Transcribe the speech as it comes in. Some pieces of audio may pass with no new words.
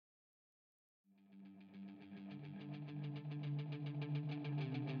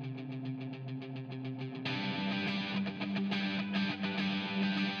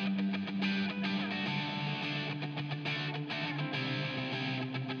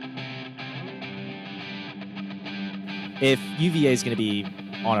if UVA is going to be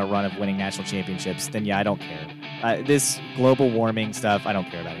on a run of winning national championships, then yeah, I don't care. This global warming stuff, I don't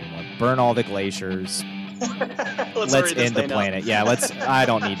care about anymore. Burn all the glaciers. Let's end the planet. Yeah, I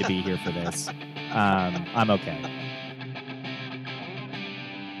don't need to be here for this. I'm okay.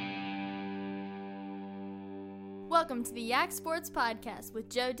 Welcome to the Yak Sports Podcast with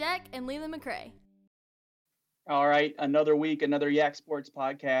Joe Deck and Leland McCray. All right, another week, another Yak Sports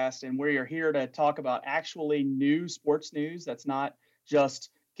Podcast, and we are here to talk about actually new sports news. That's not just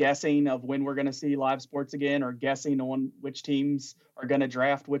guessing of when we're going to see live sports again or guessing on which teams are going to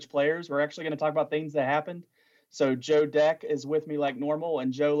draft which players. We're actually going to talk about things that happened. So Joe Deck is with me like normal,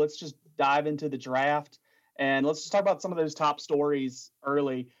 and Joe, let's just dive into the draft, and let's just talk about some of those top stories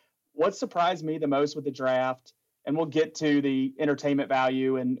early. What surprised me the most with the draft, and we'll get to the entertainment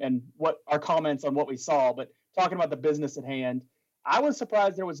value and what our comments on what we saw, but talking about the business at hand, I was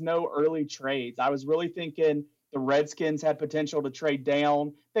surprised there was no early trades. I was really thinking the Redskins had potential to trade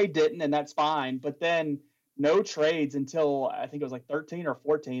down. They didn't, and that's fine. But then no trades until I think it was like 13 or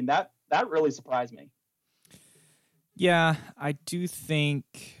 14. That really surprised me. Yeah, I do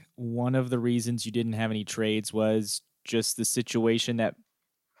think one of the reasons you didn't have any trades was just the situation that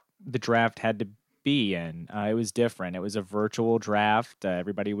the draft had to be in. It was different. It was a virtual draft.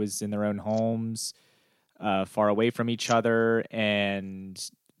 Everybody was in their own homes. Far away from each other and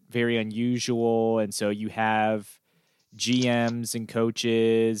very unusual. And so you have GMs and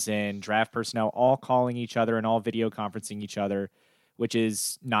coaches and draft personnel all calling each other and all video conferencing each other, which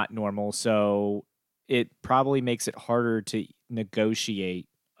is not normal. So it probably makes it harder to negotiate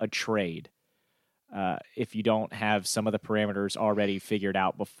a trade if you don't have some of the parameters already figured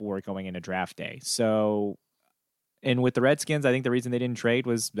out before going into draft day. So, and with the Redskins, I think the reason they didn't trade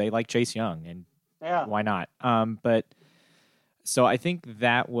was they like Chase Young, and yeah, why not? But so I think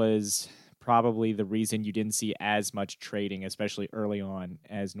that was probably the reason you didn't see as much trading, especially early on,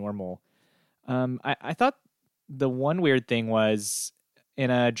 as normal. I thought the one weird thing was in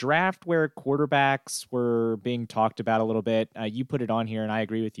a draft where quarterbacks were being talked about a little bit. You put it on here, and I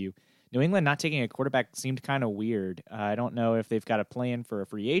agree with you. New England not taking a quarterback seemed kind of weird. I don't know if they've got a plan for a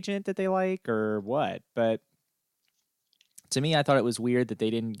free agent that they like or what, but to me, I thought it was weird that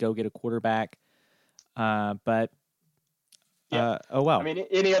they didn't go get a quarterback. Oh well. I mean,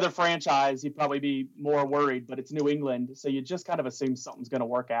 any other franchise, you'd probably be more worried, but it's New England, so you just kind of assume something's going to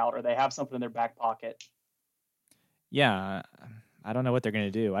work out, or they have something in their back pocket. Yeah, I don't know what they're going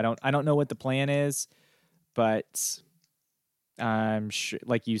to do. I don't know what the plan is, but I'm sure,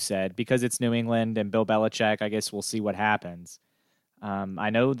 like you said, because it's New England and Bill Belichick, I guess we'll see what happens. I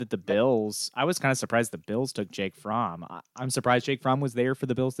know that the Bills, I was kind of surprised the Bills took Jake Fromm. I'm surprised Jake Fromm was there for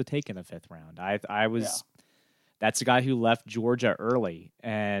the Bills to take in the 5th round. I was, yeah. That's a guy who left Georgia early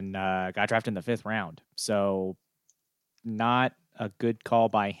and got drafted in the 5th round. So not a good call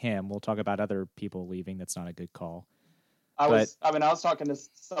by him. We'll talk about other people leaving. That's not a good call. I was talking to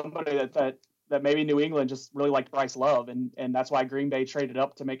somebody that maybe New England just really liked Bryce Love, and that's why Green Bay traded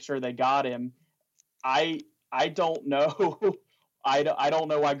up to make sure they got him. I don't know. I don't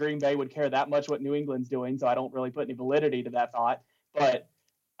know why Green Bay would care that much what New England's doing, so I don't really put any validity to that thought. But,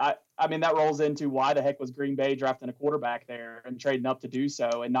 I mean, that rolls into why the heck was Green Bay drafting a quarterback there and trading up to do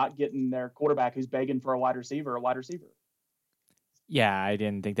so and not getting their quarterback who's begging for a wide receiver. Yeah, I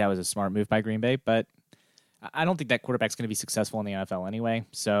didn't think that was a smart move by Green Bay, but I don't think that quarterback's going to be successful in the NFL anyway.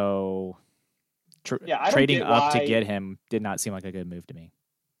 So trading up to get him did not seem like a good move to me.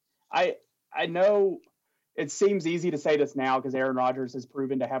 I know it seems easy to say this now because Aaron Rodgers has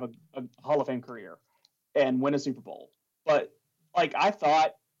proven to have a Hall of Fame career and win a Super Bowl. But, like, I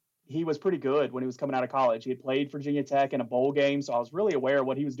thought he was pretty good when he was coming out of college. He had played Virginia Tech in a bowl game, so I was really aware of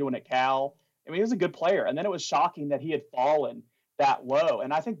what he was doing at Cal. I mean, he was a good player. And then it was shocking that he had fallen that low.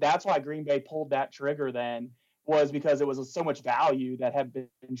 And I think that's why Green Bay pulled that trigger then, was because it was so much value that had been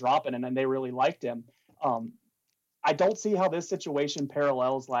dropping, and then they really liked him. I don't see how this situation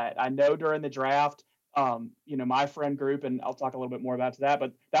parallels that. I know during the draft, my friend group, and I'll talk a little bit more about that,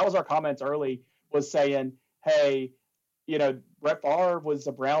 but that was our comments early, was saying, hey, Brett Favre was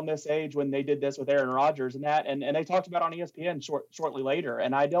around this age when they did this with Aaron Rodgers and that, and they talked about on ESPN shortly later.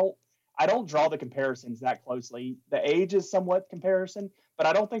 And I don't draw the comparisons that closely. The age is somewhat comparison, but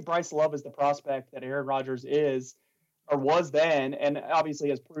I don't think Bryce Love is the prospect that Aaron Rodgers is or was then, and obviously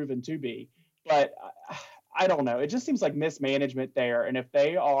has proven to be. But I don't know. It just seems like mismanagement there. And if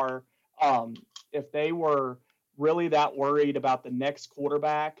they were really that worried about the next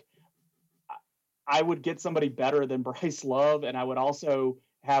quarterback, I would get somebody better than Bryce Love, and I would also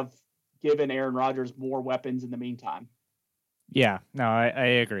have given Aaron Rodgers more weapons in the meantime. Yeah, no, I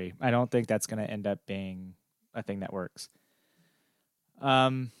agree. I don't think that's going to end up being a thing that works.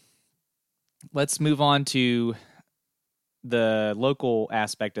 Let's move on to the local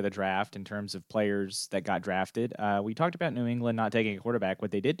aspect of the draft in terms of players that got drafted. We talked about New England not taking a quarterback.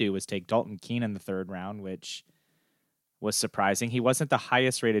 What they did do was take Dalton Keene in the third round, which was surprising. He wasn't the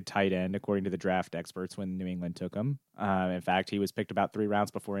highest rated tight end, according to the draft experts, when New England took him. In fact, he was picked about 3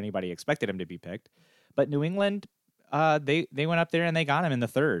 rounds before anybody expected him to be picked. But New England, they went up there and they got him in the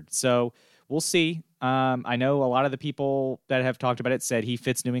third. So we'll see. I know a lot of the people that have talked about it said he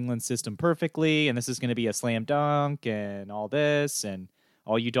fits New England's system perfectly, and this is going to be a slam dunk and all this, and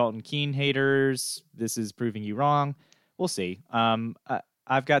all you Dalton Keene haters, this is proving you wrong. We'll see.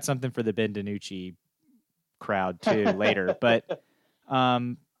 I've got something for the Ben DiNucci crowd too later, but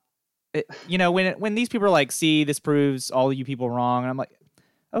when these people are like, see, this proves all you people wrong, and I'm like,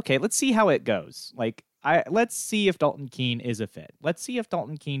 okay, let's see how it goes. Like, let's see if Dalton Keene is a fit. Let's see if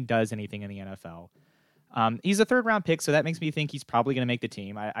Dalton Keene does anything in the NFL. He's a third-round pick, so that makes me think he's probably going to make the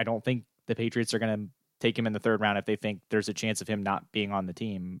team. I don't think the Patriots are going to take him in the third round if they think there's a chance of him not being on the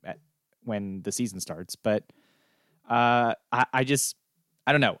team when the season starts. But I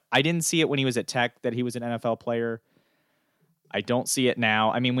don't know. I didn't see it when he was at Tech that he was an NFL player. I don't see it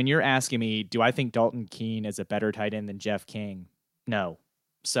now. I mean, when you're asking me, do I think Dalton Keene is a better tight end than Jeff King? No.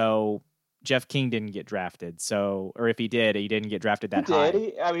 So Jeff King didn't get drafted. So, or if he did, he didn't get drafted that high.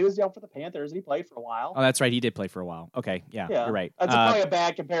 He was young for the Panthers and he played for a while. Oh, that's right. He did play for a while. Okay. Yeah. You're right. That's probably a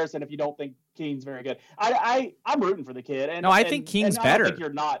bad comparison if you don't think Keene's very good. I'm rooting for the kid. I think Keene's better. I think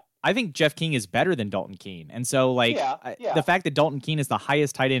you're not. I think Jeff King is better than Dalton Keene. And so, the fact that Dalton Keene is the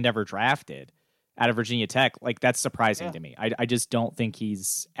highest tight end ever drafted out of Virginia Tech, that's surprising to me. I just don't think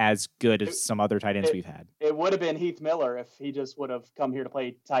he's as good as some other tight ends we've had. It would have been Heath Miller if he just would have come here to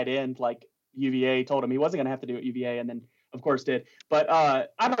play tight end like UVA told him he wasn't going to have to do at UVA, and then, of course, did. But I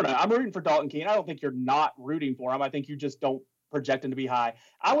don't know. I'm rooting for Dalton Keene. I don't think you're not rooting for him. I think you just don't project him to be high.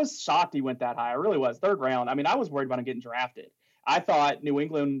 I was shocked he went that high. I really was. Third round. I mean, I was worried about him getting drafted. I thought New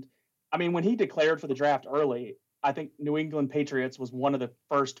England – I mean, when he declared for the draft early, I think New England Patriots was one of the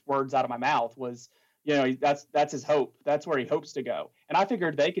first words out of my mouth was, that's his hope. That's where he hopes to go. And I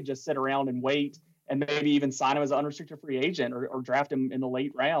figured they could just sit around and wait and maybe even sign him as an unrestricted free agent or draft him in the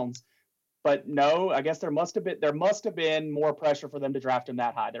late rounds. But no, I guess there must have been more pressure for them to draft him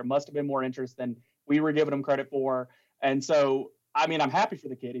that high. There must have been more interest than we were giving him credit for. And so, I mean, I'm happy for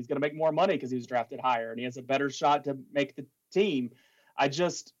the kid. He's going to make more money because he was drafted higher and he has a better shot to make the team.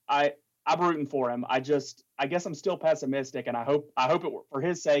 I'm rooting for him. I guess I'm still pessimistic, and I hope it for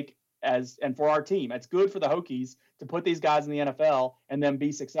his sake and for our team. It's good for the Hokies to put these guys in the NFL and then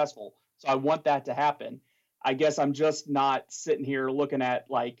be successful. So I want that to happen. I guess I'm just not sitting here looking at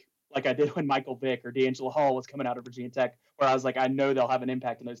like I did when Michael Vick or D'Angelo Hall was coming out of Virginia Tech, where I was like, I know they'll have an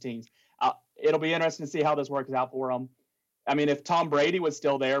impact on those teams. It'll be interesting to see how this works out for them. I mean, if Tom Brady was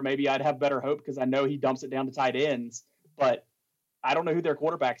still there, maybe I'd have better hope because I know he dumps it down to tight ends. But I don't know who their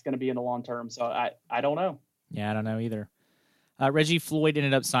quarterback's going to be in the long term, so I don't know. Yeah, I don't know either. Reggie Floyd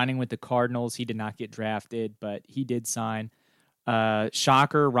ended up signing with the Cardinals. He did not get drafted, but he did sign.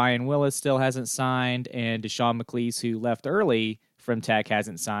 Shocker, Ryan Willis still hasn't signed, and Deshaun McClease, who left early from Tech,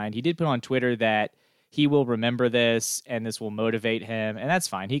 hasn't signed. He did put on Twitter that he will remember this, and this will motivate him, and that's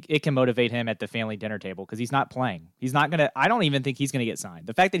fine. It can motivate him at the family dinner table because he's not playing. He's not going to – I don't even think he's going to get signed.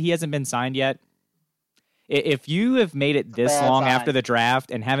 The fact that he hasn't been signed yet, if you have made it this long after the draft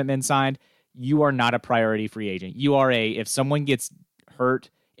and haven't been signed, you are not a priority free agent. You are if someone gets hurt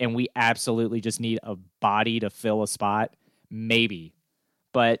and we absolutely just need a body to fill a spot, maybe.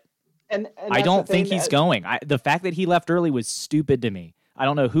 But and I don't think he's going. The fact that he left early was stupid to me. I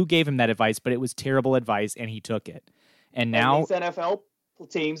don't know who gave him that advice, but it was terrible advice, and he took it. And now these NFL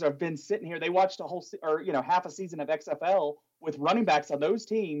teams have been sitting here. They watched half a season of XFL with running backs on those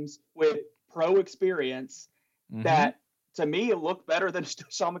teams with pro experience. Mm-hmm. That to me it looked better than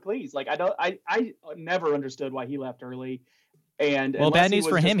Deshaun McClease. Like I never understood why he left early. And bad news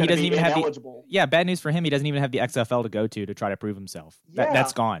for him. He doesn't even have bad news for him. He doesn't even have the XFL to go to try to prove himself. Yeah,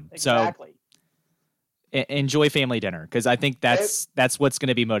 that's gone. Exactly. So enjoy family dinner because I think that's what's going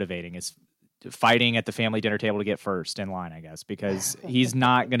to be motivating is fighting at the family dinner table to get first in line, I guess, because he's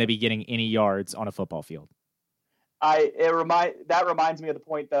not going to be getting any yards on a football field. That reminds me of the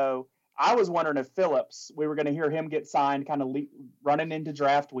point though. I was wondering if Phillips, we were going to hear him get signed kind of running into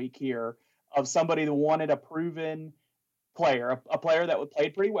draft week here of somebody that wanted a proven player, a player that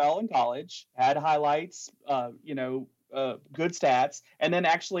played pretty well in college, had highlights, good stats, and then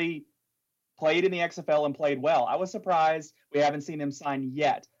actually played in the XFL and played well. I was surprised we haven't seen him sign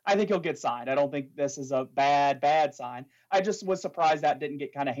yet. I think he'll get signed. I don't think this is a bad sign. I just was surprised that didn't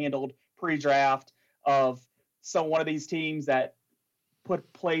get kind of handled pre-draft of one of these teams that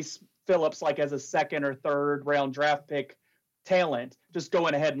place Phillips like as a second or third round draft pick talent, just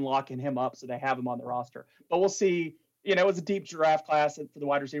going ahead and locking him up so they have him on the roster. But we'll see. It was a deep draft class for the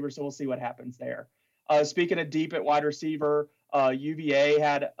wide receiver, so we'll see what happens there. Speaking of deep at wide receiver, UVA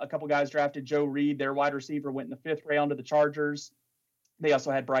had a couple guys drafted. Joe Reed, their wide receiver, went in the 5th round to the Chargers. They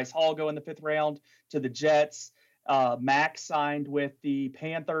also had Bryce Hall go in the 5th round to the Jets. Max signed with the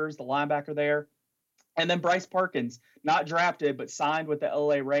Panthers, the linebacker there. And then Bryce Perkins, not drafted, but signed with the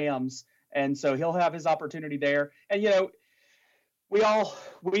LA Rams. And so he'll have his opportunity there. And,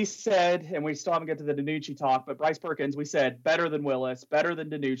 we said, and we still haven't got to the DiNucci talk, but Bryce Perkins, we said better than Willis, better than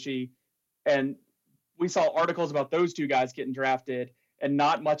DiNucci. And we saw articles about those two guys getting drafted and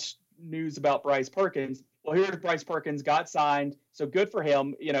not much news about Bryce Perkins. Well, here's Bryce Perkins, got signed. So good for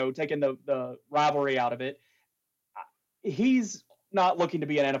him, taking the rivalry out of it. He's not looking to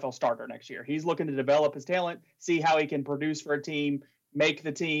be an NFL starter next year. He's looking to develop his talent, see how he can produce for a team, make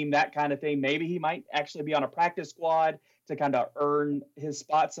the team, that kind of thing. Maybe he might actually be on a practice squad to kind of earn his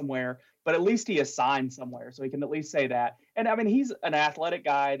spot somewhere, but at least he is signed somewhere, so he can at least say that. And I mean, he's an athletic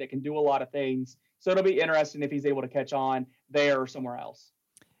guy that can do a lot of things, so it'll be interesting if he's able to catch on there or somewhere else.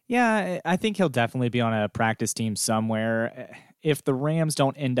 Yeah, I think he'll definitely be on a practice team somewhere. If the Rams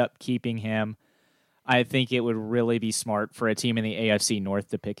don't end up keeping him, I think it would really be smart for a team in the AFC North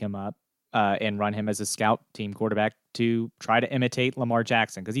to pick him up and run him as a scout team quarterback to try to imitate Lamar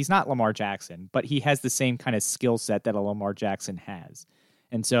Jackson, because he's not Lamar Jackson, but he has the same kind of skill set that a Lamar Jackson has.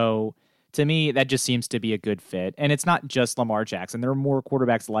 And so to me, that just seems to be a good fit. And it's not just Lamar Jackson. There are more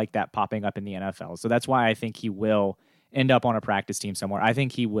quarterbacks like that popping up in the NFL. So that's why I think he will end up on a practice team somewhere. I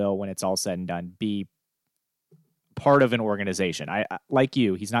think he will, when it's all said and done, be part of an organization. I like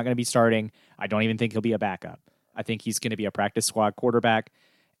you, he's not going to be starting. I don't even think he'll be a backup. I think he's going to be a practice squad quarterback,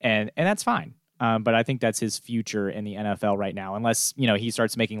 and that's fine. But I think that's his future in the NFL right now, unless he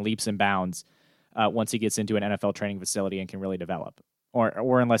starts making leaps and bounds once he gets into an NFL training facility and can really develop,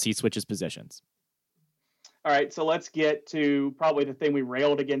 or unless he switches positions. All right, so let's get to probably the thing we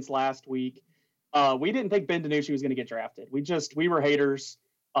railed against last week. We didn't think Ben DiNucci was going to get drafted. We were haters,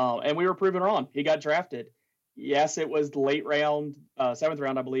 and we were proven wrong. He got drafted. Yes, it was the late round, 7th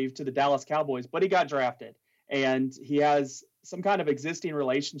round, I believe, to the Dallas Cowboys, but he got drafted. And he has some kind of existing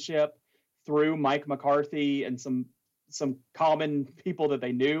relationship through Mike McCarthy and some common people that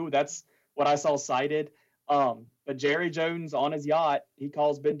they knew. That's what I saw cited. But Jerry Jones on his yacht, he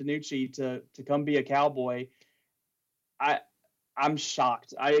calls Ben DiNucci to come be a Cowboy. I'm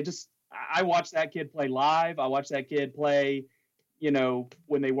shocked. I watched that kid play live. I watched that kid play,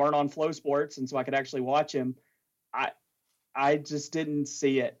 when they weren't on Flow Sports, and so I could actually watch him. I just didn't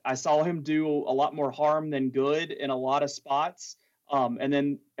see it. I saw him do a lot more harm than good in a lot of spots. And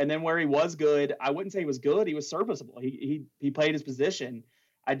then where he was good, I wouldn't say he was good. He was serviceable. He played his position.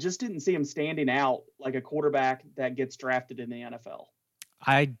 I just didn't see him standing out like a quarterback that gets drafted in the NFL.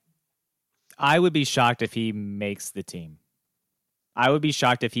 I would be shocked if he makes the team. I would be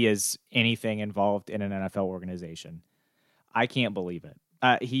shocked if he is anything involved in an NFL organization. I can't believe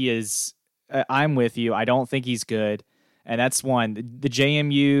it. He is. I'm with you. I don't think he's good. And that's one. The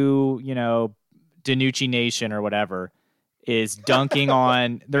JMU, DiNucci Nation or whatever is dunking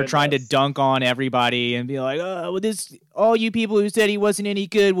on. They're trying to dunk on everybody and be like, "Oh, all you people who said he wasn't any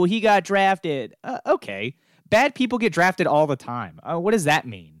good. Well, he got drafted." Okay, bad people get drafted all the time. What does that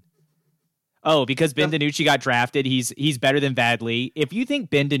mean? Oh, because Ben DiNucci got drafted, he's better than Vadley. If you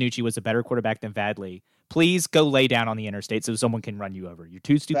think Ben DiNucci was a better quarterback than Vadley, please go lay down on the interstate so someone can run you over. You're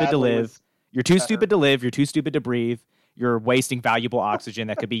too stupid to live. You're too stupid to live. You're too stupid to breathe. You're wasting valuable oxygen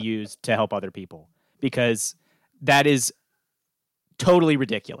that could be used to help other people, because that is totally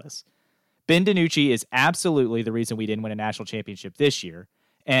ridiculous. Ben DiNucci is absolutely the reason we didn't win a national championship this year,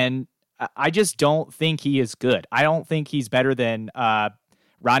 and I just don't think he is good. I don't think he's better than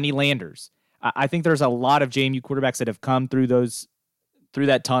Rodney Landers. I think there's a lot of JMU quarterbacks that have come through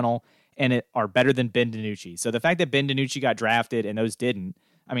that tunnel and are better than Ben DiNucci. So the fact that Ben DiNucci got drafted and those didn't,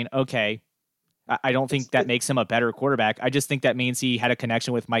 I mean, okay, I don't think that makes him a better quarterback. I just think that means he had a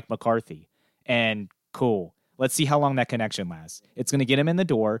connection with Mike McCarthy. And cool. Let's see how long that connection lasts. It's going to get him in the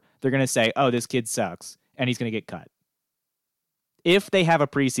door. They're going to say, oh, this kid sucks, and he's going to get cut. If they have a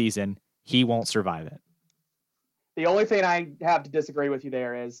preseason, he won't survive it. The only thing I have to disagree with you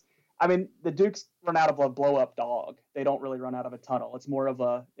there is, I mean, the Dukes run out of a blow-up dog. They don't really run out of a tunnel. It's more of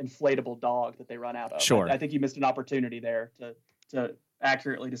a inflatable dog that they run out of. Sure. I think you missed an opportunity there to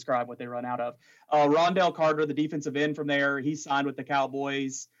accurately describe what they run out of. Rondell Carter, the defensive end from there, he signed with the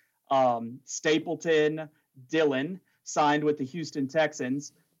Cowboys. Stapleton Dillon signed with the Houston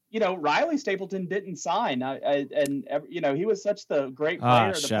Texans. Riley Stapleton didn't sign, and he was such the great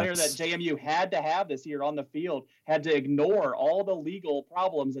player, the player that JMU had to have this year on the field, had to ignore all the legal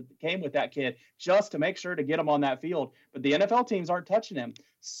problems that came with that kid just to make sure to get him on that field. But the NFL teams aren't touching him.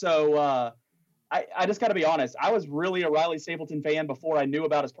 So I just got to be honest. I was really a Riley Stapleton fan before I knew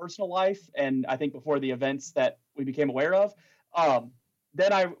about his personal life, and I think before the events that we became aware of.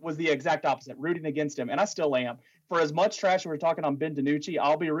 Then I was the exact opposite, rooting against him, and I still am. For as much trash we're talking on Ben DiNucci,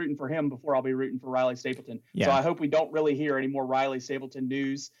 I'll be rooting for him before I'll be rooting for Riley Stapleton. Yeah. So I hope we don't really hear any more Riley Stapleton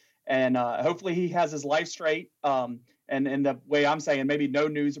news, and hopefully he has his life straight. And the way I'm saying, maybe no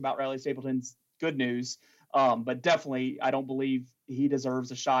news about Riley Stapleton's good news, but definitely I don't believe he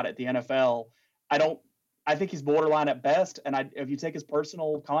deserves a shot at the NFL. I think he's borderline at best, and if you take his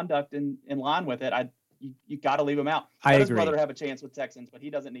personal conduct in line with it, you got to leave him out. I agree. His brother have a chance with Texans, but he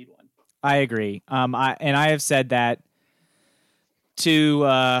doesn't need one. I agree. I have said that to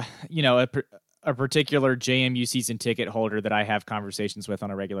a particular JMU season ticket holder that I have conversations with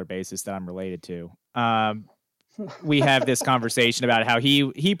on a regular basis that I'm related to. We have this conversation about how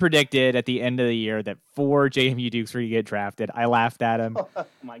he predicted at the end of the year that 4 JMU Dukes were going to get drafted. I laughed at him. Oh,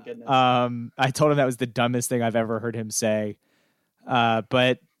 my goodness. I told him that was the dumbest thing I've ever heard him say.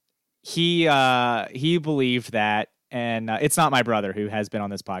 But he believed that. And it's not my brother who has been on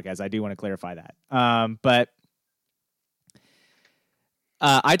this podcast. I do want to clarify that. But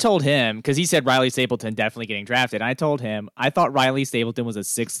I told him, because he said Riley Stapleton definitely getting drafted. And I told him I thought Riley Stapleton was a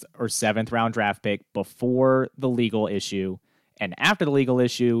 6th or 7th round draft pick before the legal issue. And after the legal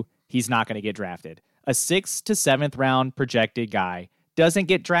issue, he's not going to get drafted. A 6th to 7th round projected guy doesn't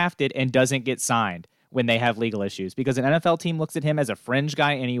get drafted and doesn't get signed when they have legal issues, because an NFL team looks at him as a fringe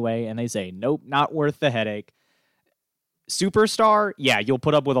guy anyway. And they say, nope, not worth the headache. Superstar, yeah, you'll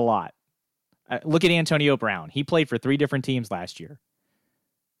put up with a lot. Look at Antonio Brown. He played for 3 different teams last year.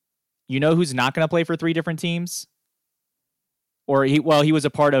 You know who's not going to play for 3 different teams? He was a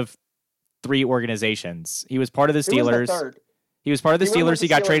part of 3 organizations. He was part of the Steelers. He was part of the Steelers. He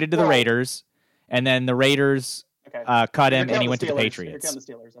got traded to the Raiders, and then the Raiders cut him, and he went to the Patriots. You're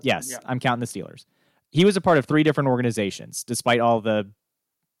counting the Steelers. Yes, I'm counting the Steelers. He was a part of 3 different organizations, despite all the,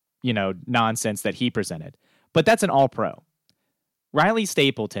 nonsense that he presented. But that's an all-pro. Riley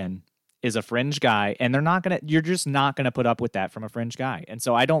Stapleton is a fringe guy, and you're just not going to put up with that from a fringe guy. And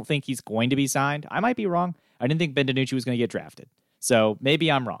so I don't think he's going to be signed. I might be wrong. I didn't think Ben DiNucci was going to get drafted. So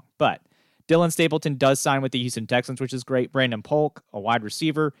maybe I'm wrong. But Dylan Stapleton does sign with the Houston Texans, which is great. Brandon Polk, a wide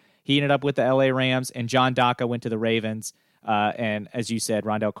receiver, he ended up with the LA Rams, and John Daka went to the Ravens. And as you said,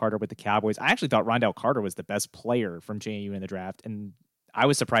 Rondell Carter with the Cowboys. I actually thought Rondell Carter was the best player from JMU in the draft, and I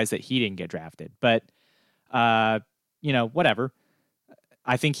was surprised that he didn't get drafted. But whatever.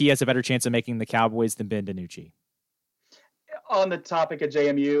 I think he has a better chance of making the Cowboys than Ben DiNucci. On the topic of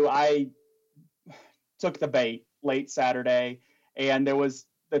JMU, I took the bait late Saturday, and there was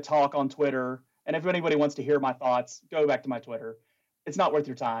the talk on Twitter. And if anybody wants to hear my thoughts, go back to my Twitter. It's not worth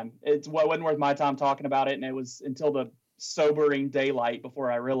your time. It wasn't worth my time talking about it, and it was until the sobering daylight before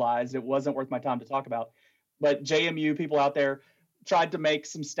I realized it wasn't worth my time to talk about. But JMU people out there tried to make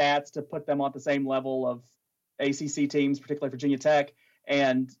some stats to put them on the same level of ACC teams, particularly Virginia Tech,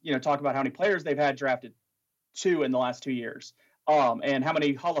 and talk about how many players they've had drafted, 2 in the last 2 years, and how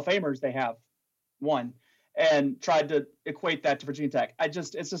many Hall of Famers they have, 1, and tried to equate that to Virginia Tech.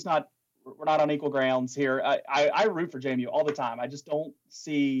 It's just not, we're not on equal grounds here. I root for JMU all the time. I just don't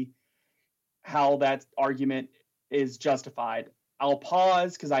see how that argument is justified. I'll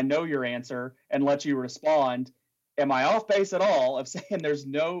pause because I know your answer and let you respond. Am I off base at all of saying there's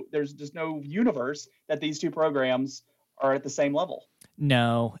just no universe that these 2 programs are at the same level?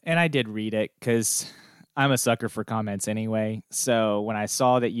 No, and I did read it because I'm a sucker for comments anyway. So when I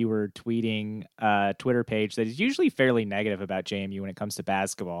saw that you were tweeting a Twitter page that is usually fairly negative about JMU when it comes to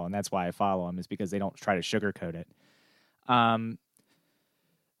basketball, and that's why I follow them, is because they don't try to sugarcoat it.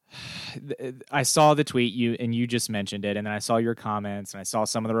 I saw the tweet you just mentioned it, and then I saw your comments, and I saw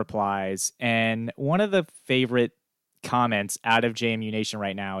some of the replies, and one of the favorite comments out of JMU Nation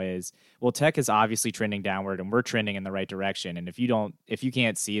right now is, well, Tech is obviously trending downward and we're trending in the right direction. And if you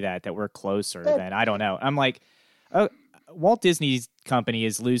can't see that we're closer, then I don't know. I'm like, Walt Disney's company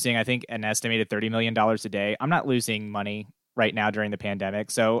is losing, I think, an estimated $30 million a day. I'm not losing money right now during the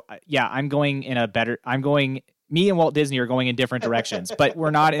pandemic. So yeah, me and Walt Disney are going in different directions, but we're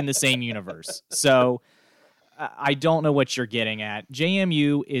not in the same universe. So I don't know what you're getting at.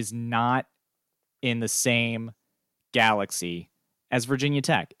 JMU is not in the same galaxy as Virginia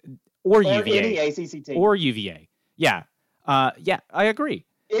Tech or UVA any ACC team or UVA. Yeah, I agree.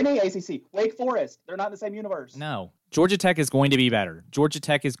 Any ACC, Wake Forest, they're not in the same universe. No, Georgia Tech is going to be better. Georgia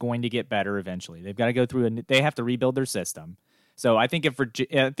Tech is going to get better eventually. They've got to go through they have to rebuild their system. So I think if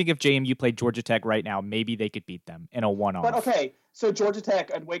JMU played Georgia Tech right now, maybe they could beat them in a one-off. But okay, so Georgia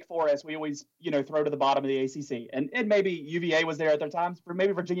Tech and Wake Forest, we always throw to the bottom of the ACC, and maybe UVA was there at their times, or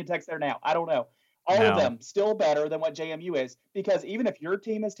maybe Virginia Tech's there now. I don't know. All of them still better than what JMU is, because even if your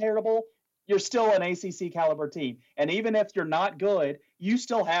team is terrible, you're still an ACC caliber team, and even if you're not good, you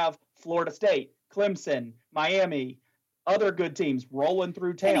still have Florida State, Clemson, Miami, other good teams rolling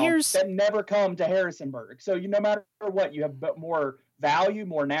through town that never come to Harrisonburg. So no matter what, you have more value,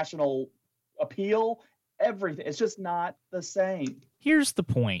 more national appeal, everything. It's just not the same. Here's the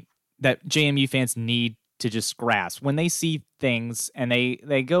point that JMU fans need to just grasp. When they see things and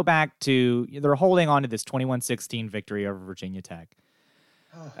they go back to, they're holding on to this 21-16 victory over Virginia Tech.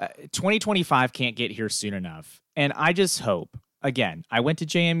 2025 can't get here soon enough. And I just hope, again, I went to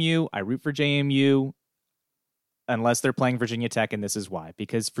JMU, I root for JMU, unless they're playing Virginia Tech, and this is why.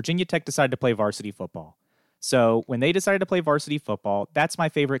 Because Virginia Tech decided to play varsity football. So when they decided to play varsity football, that's my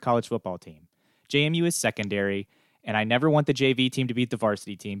favorite college football team. JMU is secondary, and I never want the JV team to beat the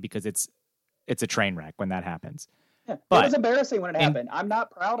varsity team because it's a train wreck when that happens. Yeah, but it was embarrassing when it happened. I'm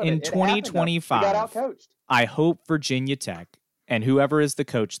not proud of it. In 2025, we got outcoached. I hope Virginia Tech, and whoever is the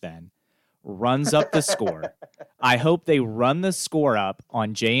coach then, runs up the score. I hope they run the score up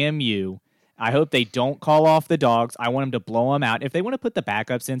on JMU. I hope they don't call off the dogs. I want them to blow them out. If they want to put the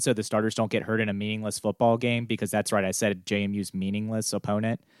backups in so the starters don't get hurt in a meaningless football game, because that's right, I said JMU's meaningless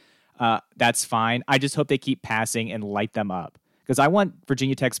opponent, that's fine. I just hope they keep passing and light them up, because I want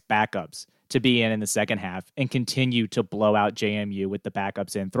Virginia Tech's backups to be in the second half and continue to blow out JMU with the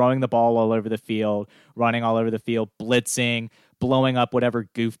backups in, throwing the ball all over the field, running all over the field, blitzing, blowing up whatever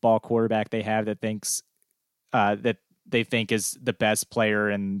goofball quarterback they have that thinks that they think is the best player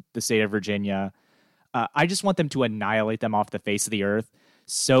in the state of Virginia. I just want them to annihilate them off the face of the earth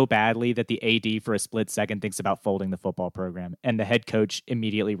so badly that the AD for a split second thinks about folding the football program, and the head coach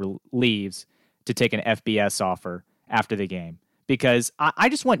immediately leaves to take an FBS offer after the game, because I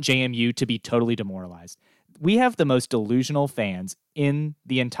just want JMU to be totally demoralized. We have the most delusional fans in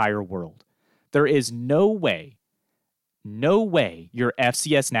the entire world. There is no way your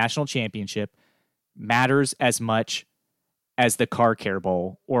FCS national championship matters as much as the Car Care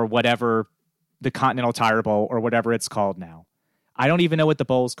Bowl or whatever, the Continental Tire Bowl or whatever it's called now. I don't even know what the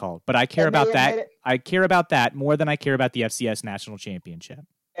bowl is called, but I care about that. I care about that more than I care about the FCS national championship.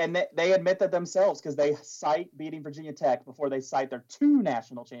 And they admit that themselves, because they cite beating Virginia Tech before they cite their 2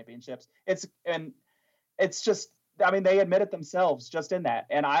 national championships. It's just, I mean, they admit it themselves just in that.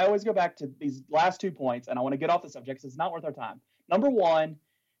 And I always go back to these last 2 points, and I want to get off the subject because it's not worth our time. Number one,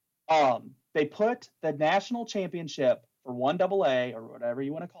 they put the national championship for 1AA, or whatever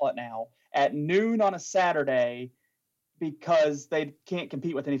you want to call it now, at noon on a Saturday because they can't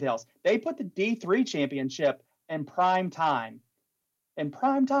compete with anything else. They put the D3 championship in prime time. In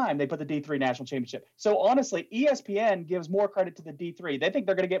prime time, they put the D3 national championship. So honestly, ESPN gives more credit to the D3. They think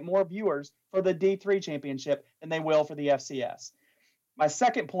they're going to get more viewers for the D3 championship than they will for the FCS. My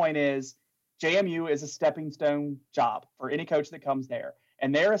second point is JMU is a stepping stone job for any coach that comes there.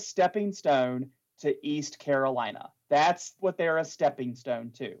 And they're a stepping stone to East Carolina. That's what they're a stepping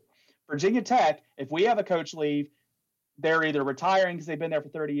stone to. Virginia Tech, if we have a coach leave, they're either retiring because they've been there for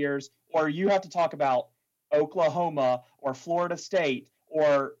 30 years, or you have to talk about Oklahoma or Florida State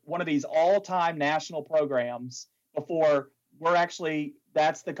or one of these all-time national programs before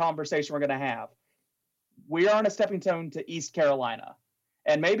that's the conversation we're going to have. We aren't a stepping stone to East Carolina.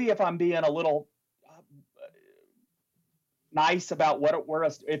 And maybe if I'm being a little nice about what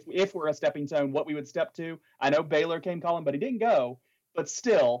if we're a stepping stone, what we would step to. I know Baylor came calling, but he didn't go. But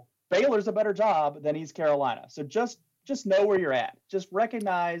still, Baylor's a better job than East Carolina. So just know where you're at. Just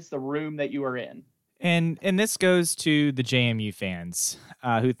recognize the room that you are in. And this goes to the JMU fans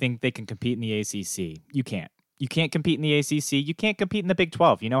who think they can compete in the ACC. You can't. You can't compete in the ACC. You can't compete in the Big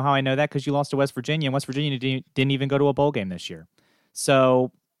 12. You know how I know that? Because you lost to West Virginia, and West Virginia didn't even go to a bowl game this year.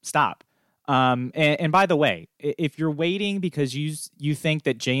 So stop. And by the way, if you're waiting because you think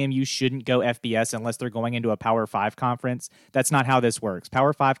that JMU shouldn't go FBS unless they're going into a Power 5 conference, that's not how this works.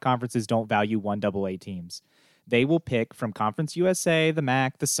 Power 5 conferences don't value 1AA teams. They will pick from Conference USA, the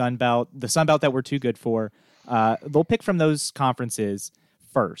MAC, the Sun Belt that we're too good for. They'll pick from those conferences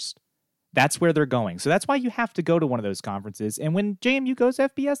first. That's where they're going. So that's why you have to go to one of those conferences. And when JMU goes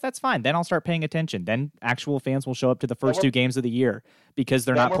FBS, that's fine. Then I'll start paying attention. Then actual fans will show up to the first 2 games of the year because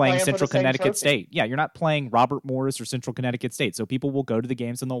they're not playing Central Connecticut State. Yeah, you're not playing Robert Morris or Central Connecticut State. So people will go to the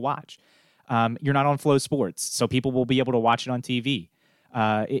games and they'll watch. You're not on Flow Sports, so people will be able to watch it on TV.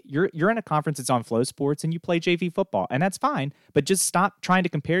 You're in a conference that's on Flow Sports and you play JV football, and that's fine. But just stop trying to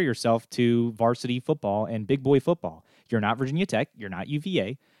compare yourself to varsity football and big boy football. You're not Virginia Tech. You're not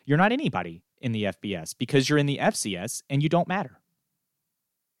UVA. You're not anybody in the FBS because you're in the FCS and you don't matter.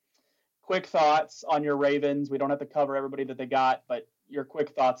 Quick thoughts on your Ravens. We don't have to cover everybody that they got, but your quick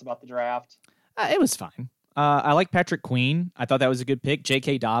thoughts about the draft. It was fine. I like Patrick Queen. I thought that was a good pick.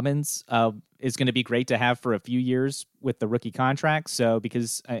 J.K. Dobbins is going to be great to have for a few years with the rookie contract. So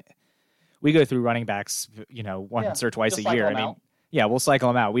because we go through running backs, once or twice a year. I mean, yeah, we'll cycle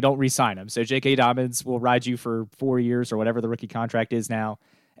them out. We don't re-sign them. So J.K. Dobbins will ride you for 4 years or whatever the rookie contract is now,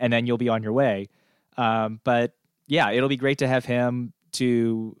 and then you'll be on your way. But yeah, it'll be great to have him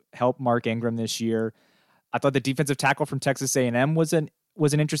to help Mark Ingram this year. I thought the defensive tackle from Texas A&M was an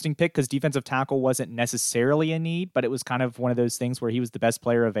interesting pick because defensive tackle wasn't necessarily a need, but it was kind of one of those things where he was the best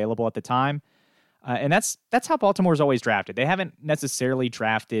player available at the time. And that's how Baltimore's always drafted. They haven't necessarily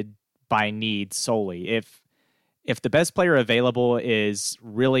drafted by need solely. If the best player available is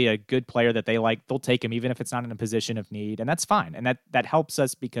really a good player that they like, they'll take him even if it's not in a position of need, and that's fine. And that helps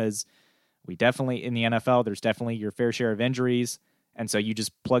us because we definitely, in the NFL, there's definitely your fair share of injuries, and so you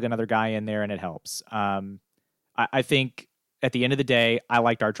just plug another guy in there and it helps. I think at the end of the day, I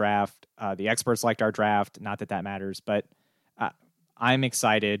liked our draft. The experts liked our draft. Not that that matters, but I'm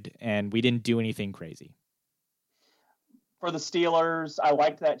excited, and we didn't do anything crazy. For the Steelers, I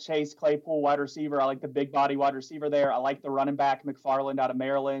liked that Chase Claypool wide receiver. I like the big body wide receiver there. I like the running back McFarland out of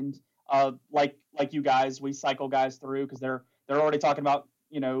Maryland. Like you guys, we cycle guys through because they're already talking about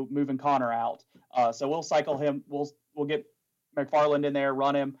moving Connor out. So we'll cycle him. We'll get McFarland in there,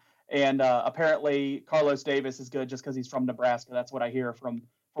 run him. And apparently Carlos Davis is good just because he's from Nebraska. That's what I hear from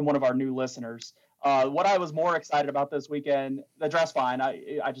one of our new listeners. What I was more excited about this weekend, the draft's fine.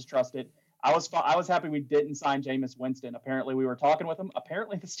 I just trust it. I was happy we didn't sign Jameis Winston. Apparently we were talking with him.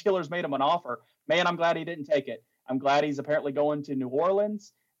 Apparently the Steelers made him an offer. Man, I'm glad he didn't take it. I'm glad he's apparently going to New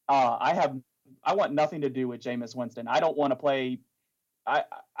Orleans. I want nothing to do with Jameis Winston. I don't want to play.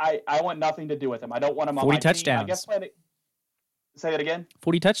 I want nothing to do with him. I don't want him on my 40 touchdowns. Team. I guess say that again.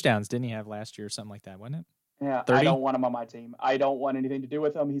 40 touchdowns didn't he have last year or something like that, wasn't it? Yeah, 30? I don't want him on my team. I don't want anything to do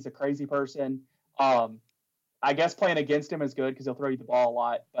with him. He's a crazy person. I guess playing against him is good because he'll throw you the ball a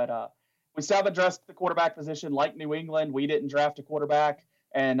lot. But we still haven't addressed the quarterback position like New England. We didn't draft a quarterback.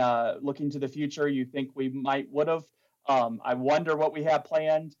 And looking to the future, you think we would have. I wonder what we have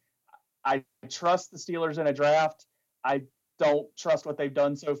planned. I trust the Steelers in a draft. I don't trust what they've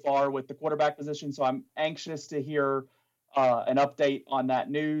done so far with the quarterback position. So I'm anxious to hear an update on that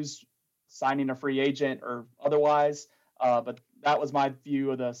news, signing a free agent or otherwise. But that was my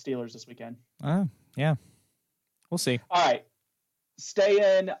view of the Steelers this weekend. Yeah. We'll see. All right.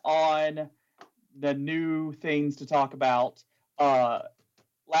 Staying on the new things to talk about.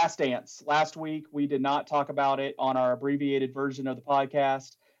 Last Dance. Last week, we did not talk about it on our abbreviated version of the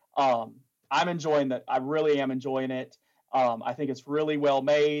podcast. I'm enjoying that. I really am enjoying it. I think it's really well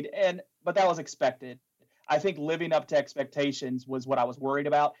made, but that was expected. I think living up to expectations was what I was worried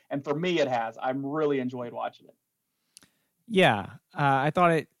about. And for me, it has. I'm really enjoyed watching it. Yeah. I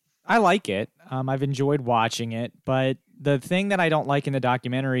like it. I've enjoyed watching it, but the thing that I don't like in the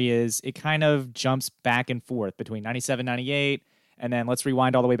documentary is it kind of jumps back and forth between 97, 98, and then let's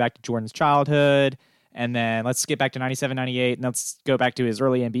rewind all the way back to Jordan's childhood, and then let's skip back to 97, 98, and let's go back to his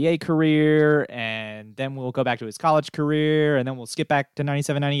early NBA career, and then we'll go back to his college career, and then we'll skip back to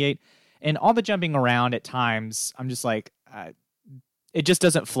 97, 98. And all the jumping around at times, I'm just like, it just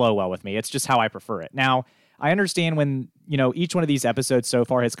doesn't flow well with me. It's just how I prefer it. Now, I understand when, each one of these episodes so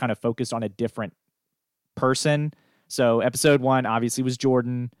far has kind of focused on a different person. So episode 1 obviously was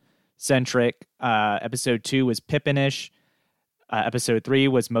Jordan-centric. Episode 2 was Pippin-ish. Episode 3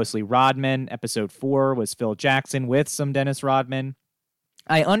 was mostly Rodman. Episode 4 was Phil Jackson with some Dennis Rodman.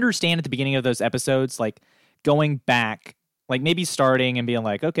 I understand at the beginning of those episodes, like going back, like maybe starting and being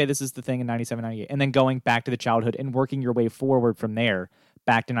like, okay, this is the thing in 97, 98, and then going back to the childhood and working your way forward from there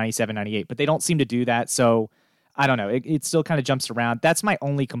back to 97, 98. But they don't seem to do that. So I don't know. It still kind of jumps around. That's my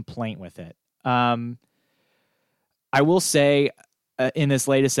only complaint with it. I will say in this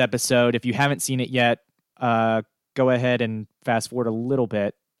latest episode, if you haven't seen it yet, go ahead and fast forward a little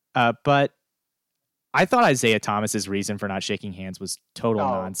bit. But I thought Isaiah Thomas's reason for not shaking hands was total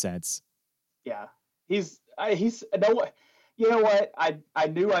nonsense. Yeah, he's no. You know what? I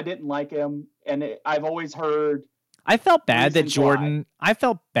knew I didn't like him, and I've always heard. I felt bad that Jordan. I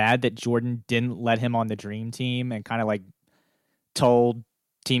felt bad that Jordan didn't let him on the dream team and kind of like told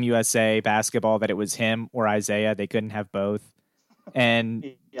Team USA basketball that it was him or Isaiah. They couldn't have both.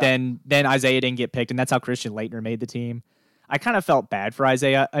 And then Isaiah didn't get picked, and that's how Christian Laettner made the team. I kind of felt bad for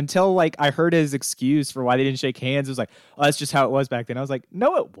Isaiah until like I heard his excuse for why they didn't shake hands. It was like, oh, that's just how it was back then. I was like,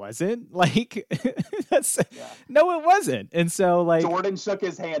 no, it wasn't. Like, no, it wasn't. And so like Jordan shook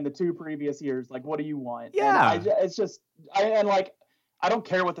his hand the 2 previous years. Like, what do you want? Yeah. And it's just, I don't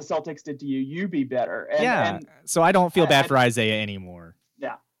care what the Celtics did to you. You be better. And so I don't feel bad for Isaiah anymore.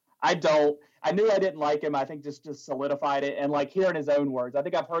 Yeah, I don't. I knew I didn't like him. I think just solidified it. And like hearing his own words, I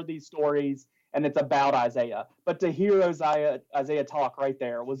think I've heard these stories and it's about Isaiah. But to hear Isaiah talk right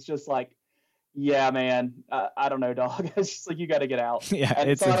there was just like, yeah, man, I don't know, dog. It's just like, you got to get out. Yeah,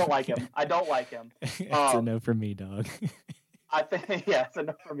 and so I don't like him. I don't like him. It's a no for me, dog. I think, yeah, it's a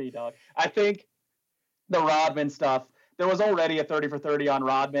no for me, dog. I think the Rodman stuff, there was already a 30 for 30 on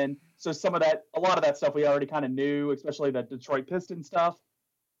Rodman. So a lot of that stuff we already kind of knew, especially the Detroit Pistons stuff.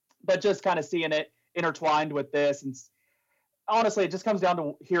 But just kind of seeing it intertwined with this. And honestly, it just comes down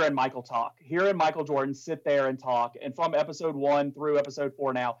to hearing Michael talk, hearing Michael Jordan sit there and talk. And from episode 1 through episode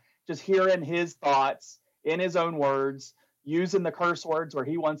 4 now, just hearing his thoughts in his own words, using the curse words where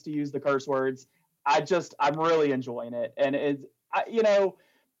he wants to use the curse words. I'm really enjoying it. And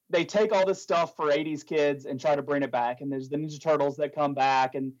they take all this stuff for 80s kids and try to bring it back. And there's the Ninja Turtles that come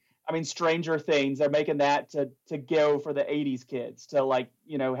back. And I mean, Stranger Things, they're making that to go for the 80s kids to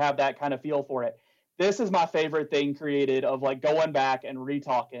have that kind of feel for it. This is my favorite thing created of like going back and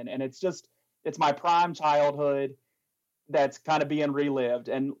re-talking. And it's my prime childhood that's kind of being relived.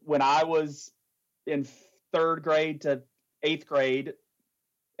 And when I was in 3rd grade to 8th grade,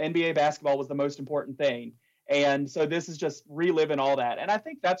 NBA basketball was the most important thing. And so this is just reliving all that. And I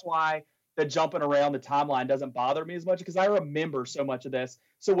think that's why the jumping around the timeline doesn't bother me as much, because I remember so much of this.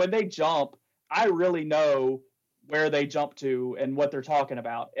 So when they jump, I really know where they jump to and what they're talking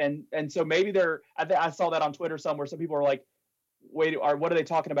about. And so maybe I saw that on Twitter somewhere. Some people are like, wait, what are they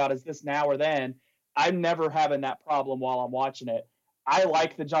talking about? Is this now or then? I'm never having that problem while I'm watching it. I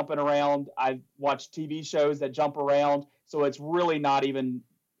like the jumping around. I've watched TV shows that jump around. So it's really not even,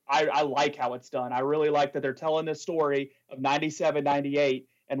 I like how it's done. I really like that they're telling this story of 97, 98,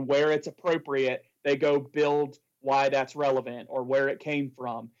 and where it's appropriate, they go build why that's relevant or where it came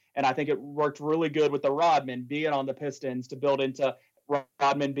from. And I think it worked really good with the Rodman being on the Pistons to build into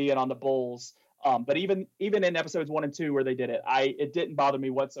Rodman being on the Bulls. But even in episodes 1 and 2 where they did it, it didn't bother me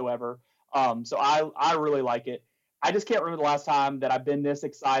whatsoever. So I really like it. I just can't remember the last time that I've been this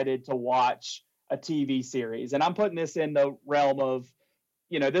excited to watch a TV series. And I'm putting this in the realm of,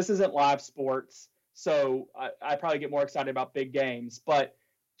 this isn't live sports. So I probably get more excited about big games, but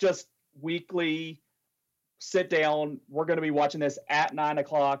just weekly sit down. We're going to be watching this at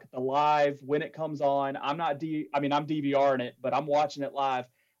 9:00, the live when it comes on. I'm DVRing it, but I'm watching it live.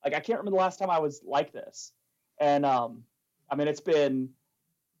 Like, I can't remember the last time I was like this. And, it's been,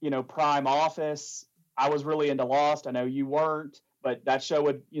 Prime Office. I was really into Lost. I know you weren't, but that show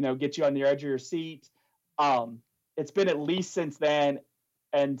would, get you on the edge of your seat. It's been at least since then.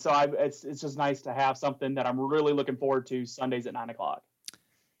 And so it's just nice to have something that I'm really looking forward to Sundays at 9:00.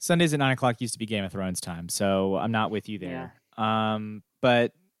 Sundays at 9:00 used to be Game of Thrones time, so I'm not with you there. Yeah.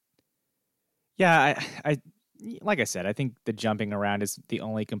 But yeah, I like I said, I think the jumping around is the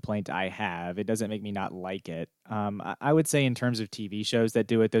only complaint I have. It doesn't make me not like it. I would say in terms of TV shows that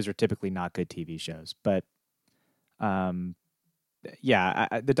do it, those are typically not good TV shows. But the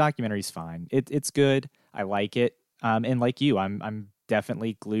documentary's fine. It's good. I like it. And like you, I'm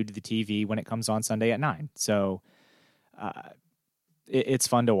definitely glued to the TV when it comes on Sunday at 9. So it's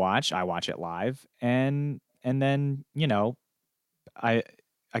fun to watch. I watch it live, and then I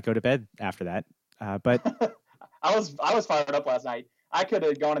go to bed after that. But I was fired up last night. I could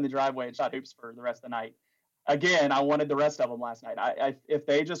have gone in the driveway and shot hoops for the rest of the night. Again, I wanted the rest of them last night. If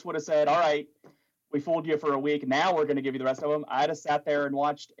they just would have said, "All right, we fooled you for a week. Now we're going to give you the rest of them," I'd have sat there and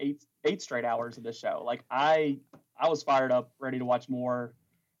watched eight straight hours of this show. Like I was fired up, ready to watch more.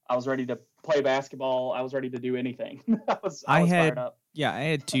 I was ready to play basketball. I was ready to do anything. I was fired up. Yeah, I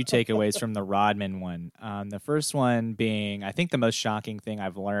had 2 takeaways from the Rodman one. The first one being, I think the most shocking thing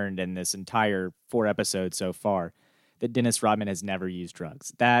I've learned in this entire 4 episodes so far, that Dennis Rodman has never used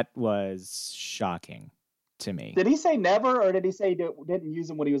drugs. That was shocking to me. Did he say never, or did he say he didn't use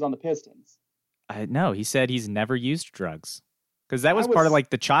them when he was on the Pistons? No, he said he's never used drugs. Because that was part of like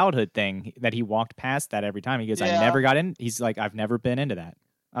the childhood thing that he walked past that every time. He goes, I never got in. He's like, I've never been into that.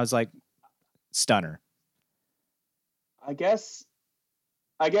 I was like, stunner. I guess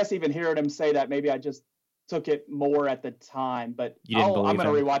even hearing him say that, maybe I just took it more at the time. But I'm going to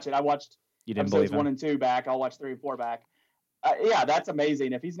rewatch it. I watched episodes 1 and 2 back. I'll watch 3 and 4 back. Yeah, that's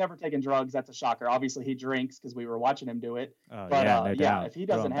amazing. If he's never taken drugs, that's a shocker. Obviously, he drinks because we were watching him do it. Oh, but no doubt. If he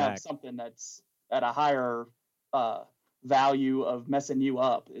doesn't have something that's at a higher value of messing you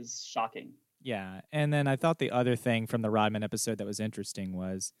up is shocking. Yeah. And then I thought the other thing from the Rodman episode that was interesting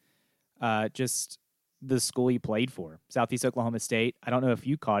was just the school he played for, Southeast Oklahoma State. I don't know if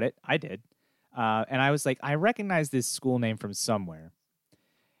you caught it. I did. And I was like, I recognize this school name from somewhere.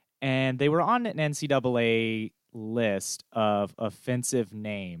 And they were on an NCAA list of offensive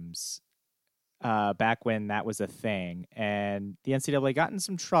names back when that was a thing. And the NCAA got in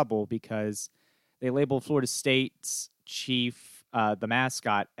some trouble because they labeled Florida State's chief, the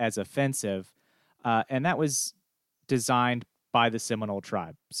mascot, as offensive. And that was designed by the Seminole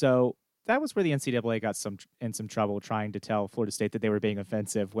tribe. So that was where the NCAA got in some trouble trying to tell Florida State that they were being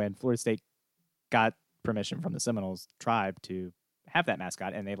offensive when Florida State got permission from the Seminoles tribe to have that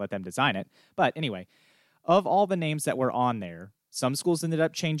mascot, and they let them design it. But anyway, of all the names that were on there, some schools ended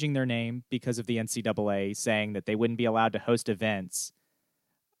up changing their name because of the NCAA saying that they wouldn't be allowed to host events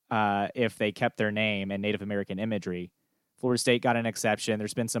if they kept their name and Native American imagery. Florida State got an exception.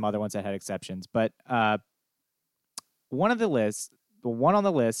 There's been some other ones that had exceptions. But one on the list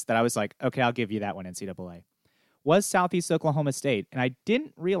that I was like, okay, I'll give you that one, NCAA, was Southeast Oklahoma State. And I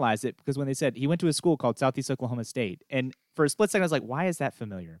didn't realize it because when they said he went to a school called Southeast Oklahoma State, and for a split second I was like, why is that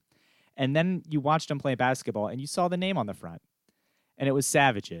familiar? And then you watched him play basketball and you saw the name on the front, and it was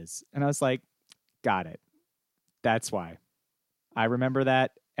Savages. And I was like, got it. That's why. I remember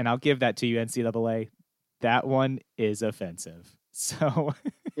that, and I'll give that to you, NCAA. That one is offensive. So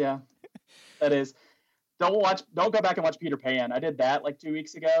yeah, that is. Don't go back and watch Peter Pan. I did that like 2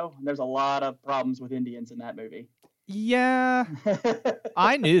 weeks ago, and there's a lot of problems with Indians in that movie. Yeah,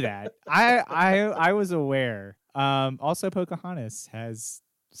 I knew that. I was aware. Also, Pocahontas has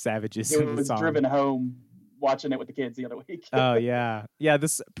Savages in the song. It was driven home watching it with the kids the other week. Oh yeah.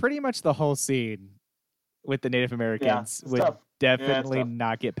 This pretty much the whole scene with the Native Americans would definitely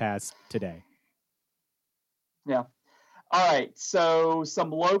not get past today. Yeah. All right. So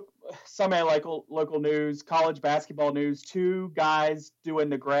some local news, college basketball news. 2 guys doing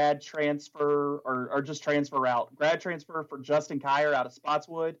the grad transfer or just transfer route. Grad transfer for Justin Kier out of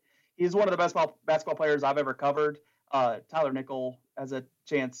Spotswood. He's one of the best basketball players I've ever covered. Tyler Nickel has a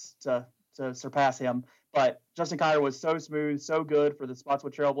chance to surpass him. But Justin Kier was so smooth, so good for the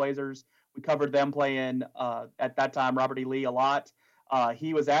Spotswood Trailblazers. We covered them playing at that time Robert E. Lee a lot.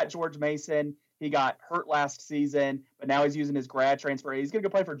 He was at George Mason. He got hurt last season, but now he's using his grad transfer. He's going to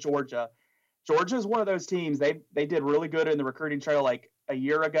go play for Georgia. Georgia is one of those teams. They did really good in the recruiting trail like a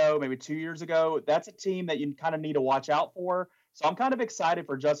year ago, maybe 2 years ago. That's a team that you kind of need to watch out for. So I'm kind of excited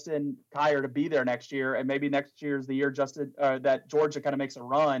for Justin Kier to be there next year, and maybe next year is the year that Georgia kind of makes a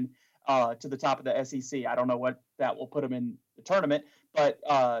run to the top of the SEC. I don't know what that will put him in the tournament, but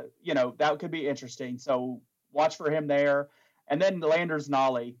that could be interesting. So watch for him there. And then Landers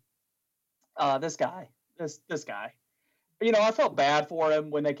Nolley. This guy. I felt bad for him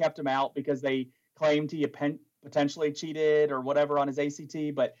when they kept him out because they claimed he potentially cheated or whatever on his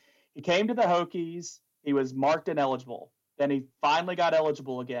ACT, but he came to the Hokies. He was marked ineligible. Then he finally got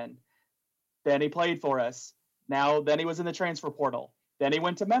eligible again. Then he played for us. Then he was in the transfer portal. Then he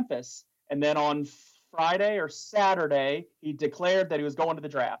went to Memphis. And then on Friday or Saturday, he declared that he was going to the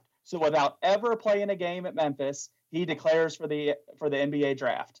draft. So without ever playing a game at Memphis, he declares for the NBA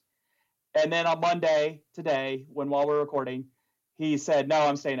draft. And then on Monday, today, while we're recording, he said, no,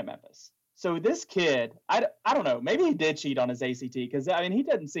 I'm staying at Memphis. So this kid, I don't know, maybe he did cheat on his ACT because, he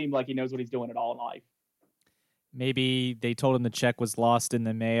doesn't seem like he knows what he's doing at all in life. Maybe they told him the check was lost in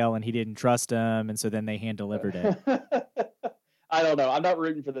the mail and he didn't trust him, and so then they hand-delivered it. I don't know. I'm not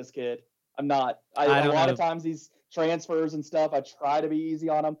rooting for this kid. I'm not. A lot of times these transfers and stuff, I try to be easy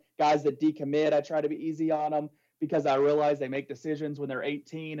on them. Guys that decommit, I try to be easy on them, because I realize they make decisions when they're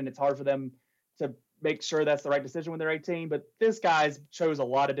 18 and it's hard for them to make sure that's the right decision when they're 18. But this guy's chose a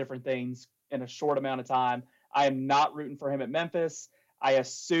lot of different things in a short amount of time. I am not rooting for him at Memphis. I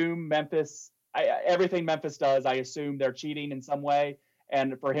assume everything Memphis does, I assume they're cheating in some way.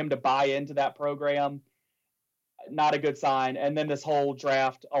 And for him to buy into that program, not a good sign. And then this whole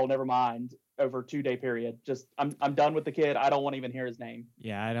draft, never mind, over 2-day period. Just I'm done with the kid. I don't want to even hear his name.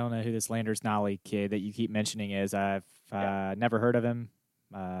 Yeah, I don't know who this Landers Nolley kid that you keep mentioning is. I've never heard of him.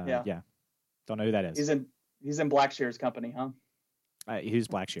 Don't know who that is. He's in Blackshear's company, huh? Who's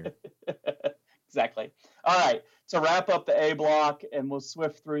Blackshear? Exactly. All right. To wrap up the A block, and we'll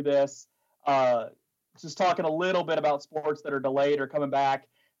swift through this. Just talking a little bit about sports that are delayed or coming back.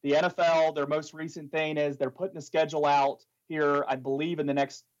 The NFL, their most recent thing is they're putting the schedule out here, I believe, in the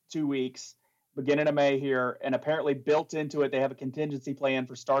next 2 weeks. Beginning of May here, and apparently built into it, they have a contingency plan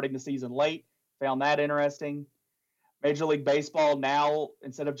for starting the season late. Found that interesting. Major League Baseball now,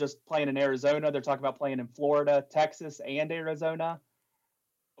 instead of just playing in Arizona, they're talking about playing in Florida, Texas, and Arizona.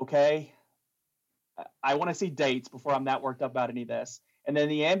 Okay. I want to see dates before I'm that worked up about any of this. And then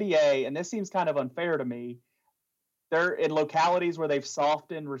the NBA, and this seems kind of unfair to me, they're in localities where they've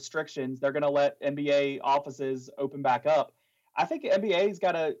softened restrictions. They're going to let NBA offices open back up. I think NBA's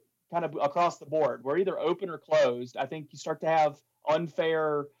got to kind of across the board. We're either open or closed. I think you start to have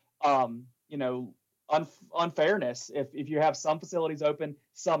unfair, unfairness if you have some facilities open,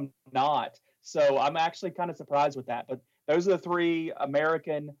 some not. So I'm actually kind of surprised with that. But those are the three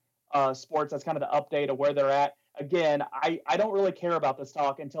American sports. That's kind of the update of where they're at. Again, I don't really care about this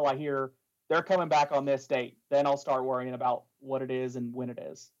talk until I hear they're coming back on this date. Then I'll start worrying about what it is and when it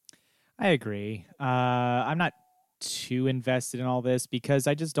is. I agree. I'm not too invested in all this because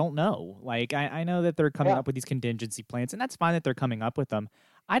I just don't know. Like, I know that they're coming up with these contingency plans, and that's fine that they're coming up with them.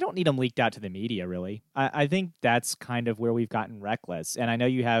 I don't need them leaked out to the media, really. I think that's kind of where we've gotten reckless. And I know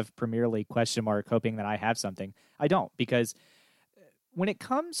you have Premier League question mark hoping that I have something. I don't, because when it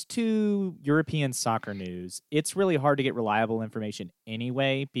comes to European soccer news, it's really hard to get reliable information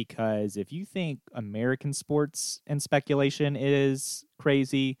anyway, because if you think American sports and speculation is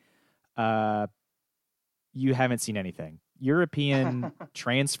crazy, you haven't seen anything. European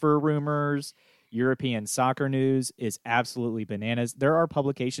transfer rumors, European soccer news is absolutely bananas. There are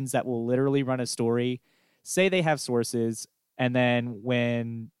publications that will literally run a story, say they have sources, and then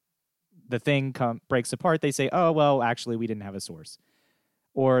when the thing breaks apart, they say, oh, well, actually, we didn't have a source.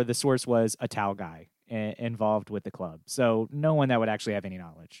 Or the source was a Tau guy involved with the club. So no one that would actually have any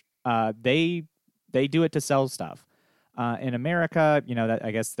knowledge. They do it to sell stuff. In America, that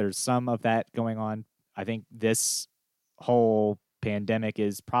I guess there's some of that going on. I think this whole pandemic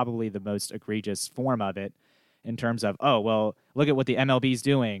is probably the most egregious form of it in terms of, oh, well, look at what the MLB's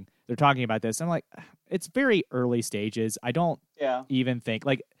doing. They're talking about this. I'm like, it's very early stages. I don't even think,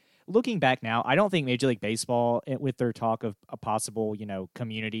 like, looking back now, I don't think Major League Baseball, with their talk of a possible,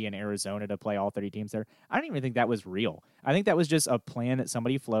 community in Arizona to play all 30 teams there, I don't even think that was real. I think that was just a plan that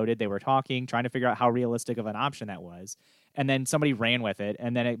somebody floated. They were talking, trying to figure out how realistic of an option that was. And then somebody ran with it,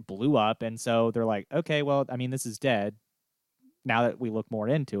 and then it blew up. And so they're like, okay, well, I mean, this is dead. Now that we look more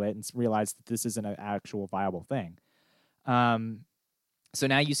into it and realize that this isn't an actual viable thing. So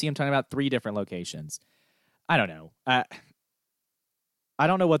now you see them talking about 3 different locations. I don't know. I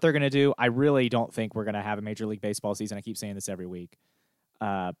don't know what they're going to do. I really don't think we're going to have a Major League Baseball season. I keep saying this every week.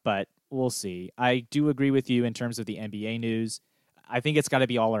 But we'll see. I do agree with you in terms of the NBA news. I think it's got to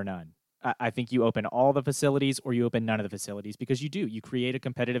be all or none. I think you open all the facilities or you open none of the facilities, because you create a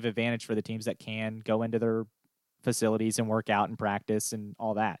competitive advantage for the teams that can go into their facilities and work out and practice and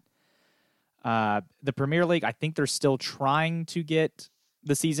all that. The Premier League, I think they're still trying to get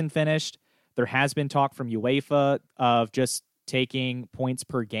the season finished. There has been talk from UEFA of just taking points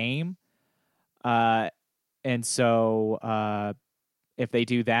per game. And so if they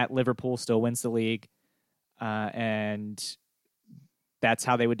do that, Liverpool still wins the league. And that's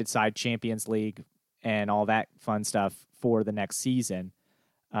how they would decide Champions League and all that fun stuff for the next season.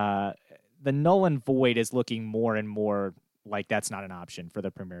 The null and void is looking more and more like that's not an option for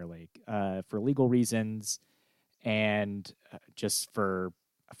the Premier League for legal reasons and just for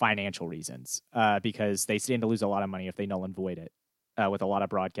financial reasons, because they stand to lose a lot of money if they null and void it with a lot of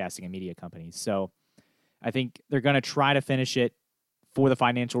broadcasting and media companies. So I think they're going to try to finish it for the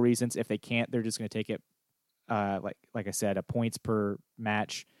financial reasons. If they can't, they're just going to take it, like I said, a points per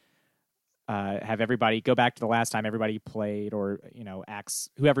match. Have everybody go back to the last time everybody played, or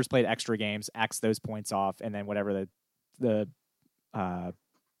whoever's played extra games, axe those points off, and then whatever the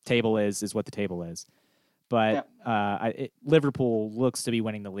table is what the table is. But Liverpool looks to be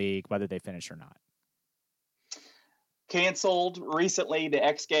winning the league, whether they finish or not. Canceled recently the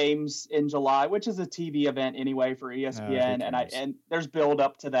X Games in July, which is a TV event anyway for ESPN, and there's build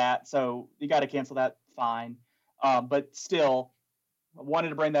up to that, so you got to cancel that. Fine, but still, I wanted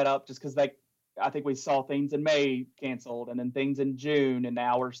to bring that up just because I think we saw things in May canceled, and then things in June, and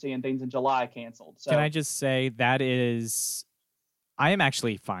now we're seeing things in July canceled. So, can I just say I am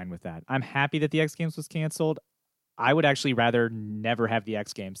actually fine with that. I'm happy that the X Games was canceled. I would actually rather never have the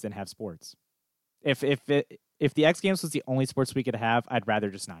X Games than have sports. If the X Games was the only sports we could have, I'd rather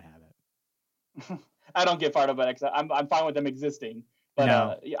just not have it. I don't get fired up about X. I'm fine with them existing, but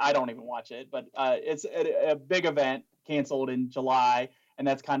no. I don't even watch it. But it's a big event canceled in July, and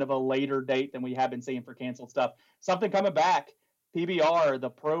that's kind of a later date than we have been seeing for canceled stuff. Something coming back, PBR,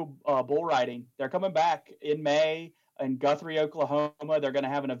 the pro bull riding, they're coming back in May in Guthrie, Oklahoma. They're going to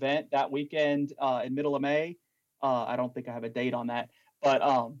have an event that weekend in middle of May. I don't think I have a date on that, but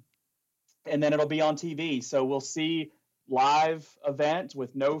and then it'll be on TV. So we'll see live event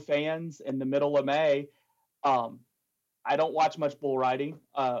with no fans in the middle of May. I don't watch much bull riding.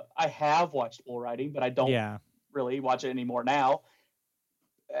 I have watched bull riding, but I don't really watch it anymore now.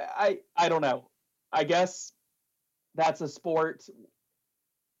 I don't know. I guess that's a sport.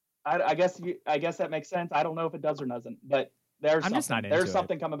 I guess that makes sense. I don't know if it does or doesn't, but there's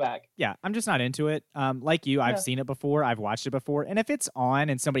something coming back. Yeah, I'm just not into it. Like you, I've seen it before. I've watched it before. And if it's on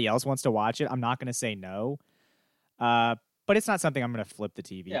and somebody else wants to watch it, I'm not going to say no. But it's not something I'm going to flip the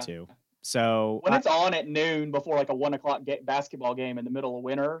TV to. So when it's on at noon before like a 1:00 basketball game in the middle of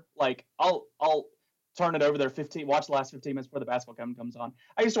winter, like I'll turn it over there watch the last 15 minutes before the basketball comes on.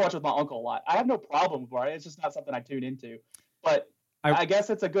 I used to watch with my uncle a lot. I have no problem with it. It's just not something I tune into. But I guess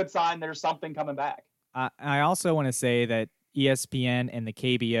it's a good sign there's something coming back. I also want to say that ESPN and the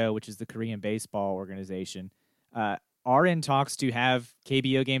KBO, which is the Korean baseball organization, are in talks to have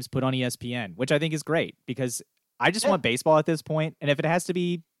KBO games put on ESPN, which I think is great because I just want baseball at this point. And if it has to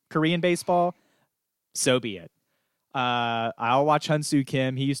be Korean baseball, so be it. I'll watch Hyun-Soo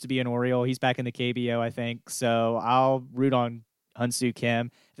Kim. He used to be an Oriole. He's back in the KBO, I think. So I'll root on Hyun-Soo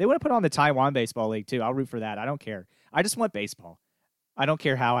Kim. If they want to put on the Taiwan Baseball League, too, I'll root for that. I don't care. I just want baseball. I don't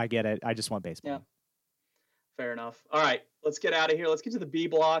care how I get it. I just want baseball. Yeah. Fair enough. All right, let's get out of here. Let's get to the B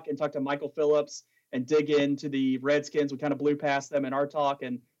block and talk to Michael Phillips and dig into the Redskins. We kind of blew past them in our talk,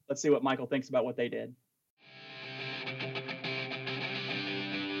 and let's see what Michael thinks about what they did.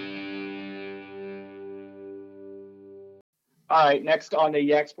 All right, next on the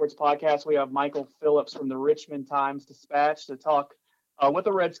Yak Sports Podcast, we have Michael Phillips from the Richmond Times-Dispatch to talk with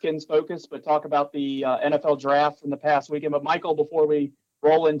the Redskins focus, but talk about the NFL draft from the past weekend. But Michael, before we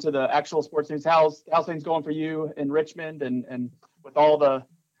roll into the actual sports news, how's things going for you in Richmond and with all the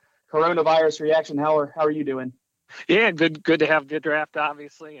coronavirus reaction? How are you doing? Yeah, good to have the draft,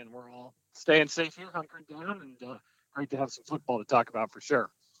 obviously, and we're all staying safe here, hunkering down, and great to have some football to talk about for sure.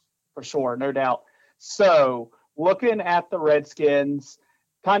 For sure, no doubt. So, looking at the Redskins,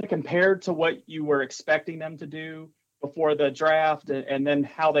 kind of compared to what you were expecting them to do before the draft and then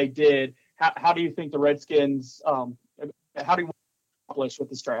how they did, how do you think the Redskins, how do you accomplish with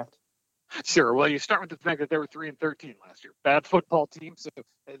this draft? Sure. Well, you start with the fact that they were 3-13 last year. Bad football team, so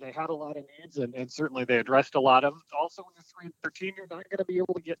they had a lot of needs, and certainly they addressed a lot of them. Also, when you're 3-13, you're not going to be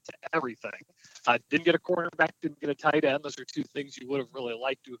able to get to everything. Didn't get a cornerback, didn't get a tight end. Those are two things you would have really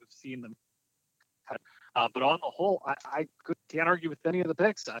liked to have seen them. But on the whole, I can't argue with any of the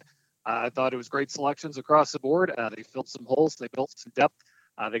picks. I thought it was great selections across the board. They filled some holes. They built some depth.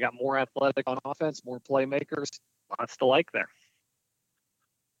 They got more athletic on offense, more playmakers. Lots to like there.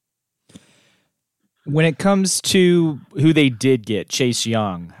 When it comes to who they did get, Chase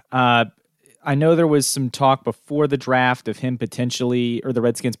Young, I know there was some talk before the draft of him potentially, or the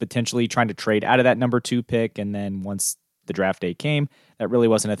Redskins potentially trying to trade out of that number 2 pick. And then once the draft day came, that really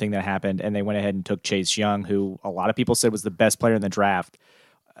wasn't a thing that happened. And they went ahead and took Chase Young, who a lot of people said was the best player in the draft.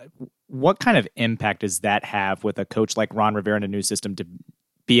 What kind of impact does that have with a coach like Ron Rivera in a new system to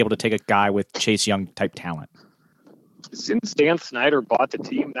be able to take a guy with Chase Young type talent? Since Dan Snyder bought the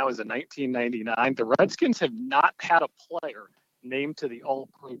team, that was in 1999, the Redskins have not had a player named to the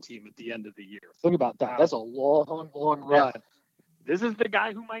All-Pro team at the end of the year. Think about that. That's a long run. This is the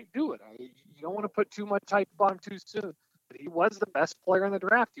guy who might do it. You don't want to put too much hype on too soon. But he was the best player in the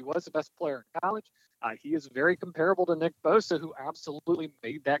draft. He was the best player in college. He is very comparable to Nick Bosa, who absolutely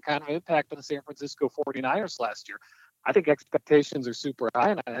made that kind of impact on the San Francisco 49ers last year. I think expectations are super high,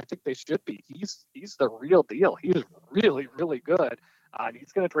 and I think they should be. He's the real deal. He is really, really good. And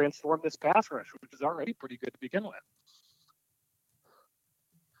he's going to transform this pass rush, which is already pretty good to begin with.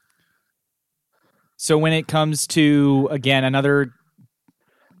 So when it comes to, again, another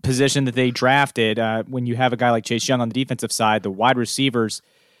position that they drafted, when you have a guy like Chase Young on the defensive side, the wide receivers,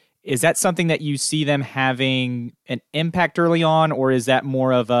 is that something that you see them having an impact early on, or is that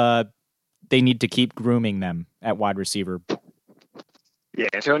more of a they need to keep grooming them at wide receiver? Yeah,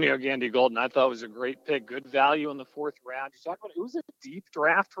 Antonio Gandy-Golden, I thought was a great pick. Good value in the 4th round. You talk about it was a deep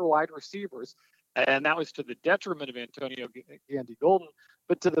draft for wide receivers, and that was to the detriment of Antonio Gandy-Golden,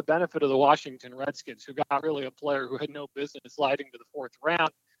 but to the benefit of the Washington Redskins, who got really a player who had no business sliding to the 4th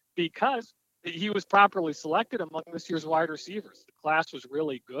round because he was properly selected among this year's wide receivers. The class was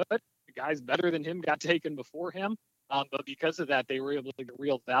really good. The guys better than him got taken before him. But because of that, they were able to get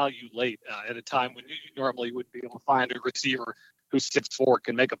real value late at a time when you normally wouldn't be able to find a receiver who's 6'4",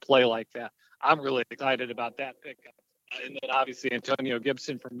 can make a play like that. I'm really excited about that pickup. And then obviously Antonio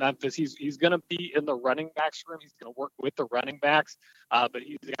Gibson from Memphis. He's going to be in the running backs room. He's going to work with the running backs, but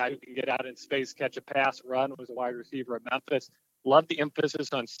he's the guy who can get out in space, catch a pass, run. Was a wide receiver at Memphis. love the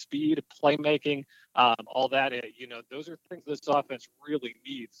emphasis on speed, playmaking, all that. Those are things this offense really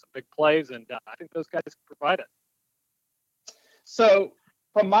needs. Some big plays, and I think those guys can provide it. So,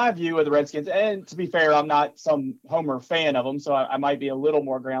 from my view of the Redskins, and to be fair, I'm not some homer fan of them, so I might be a little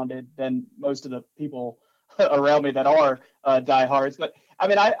more grounded than most of the people around me that are diehards. But, I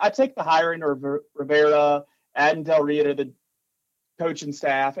mean, I take the hiring of Rivera, adding Del Rio to the coaching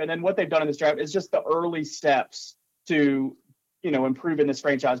staff, and then what they've done in this draft is just the early steps to, improving this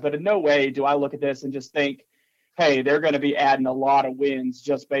franchise. But in no way do I look at this and just think, hey, they're going to be adding a lot of wins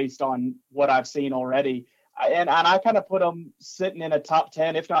just based on what I've seen already. And I kind of put them sitting in a top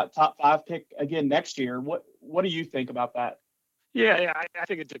 10, if not top 5 pick again next year. What do you think about that? Yeah, I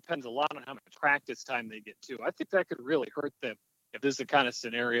think it depends a lot on how much practice time they get too. I think that could really hurt them if this is the kind of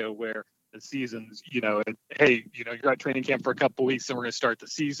scenario where the season's, you're at training camp for a couple of weeks and we're going to start the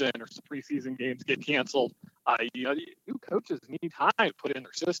season, or some preseason games get canceled. New coaches need time to put in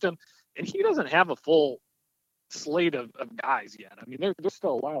their system, and he doesn't have a full slate of guys yet. I mean, there's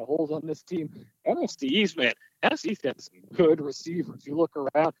still a lot of holes on this team. NFC East, man, NFC East has some good receivers. You look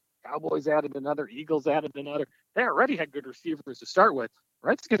around, Cowboys added another, Eagles added another. They already had good receivers to start with.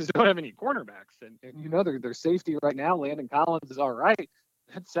 Redskins don't have any cornerbacks, and their safety right now, Landon Collins, is all right.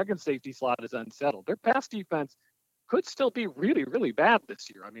 That second safety slot is unsettled. Their pass defense could still be really, really bad this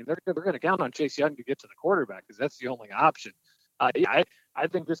year. I mean, they're going to count on Chase Young to get to the quarterback because that's the only option. I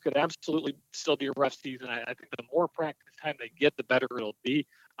think this could absolutely still be a rough season. I think the more practice time they get, the better it'll be.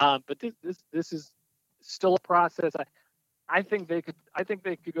 But this is still a process. I think they could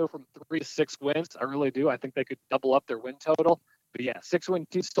go from 3 to 6 wins. I really do. I think they could double up their win total. But yeah, 6-win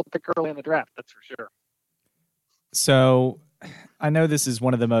teams still pick early in the draft. That's for sure. So I know this is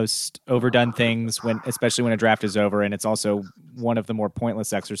one of the most overdone things especially when a draft is over, and it's also one of the more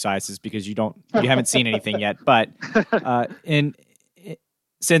pointless exercises because you haven't seen anything yet. But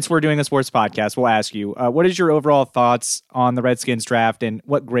since we're doing a sports podcast, we'll ask you, what is your overall thoughts on the Redskins draft, and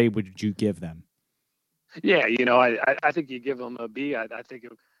what grade would you give them? Yeah, I think you give them a B. I think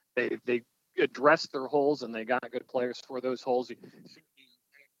they addressed their holes and they got good players for those holes.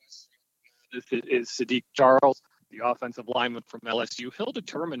 This is Sadiq Charles, the offensive lineman from LSU. He'll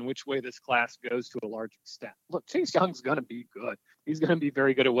determine which way this class goes to a large extent. Look, Chase Young's going to be good. He's going to be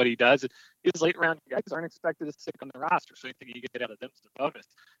very good at what he does. His late-round guys aren't expected to stick on the roster, so anything you get out of them is a bonus.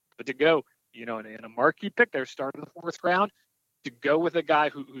 But to go, in a marquee pick, they're starting the 4th round, to go with a guy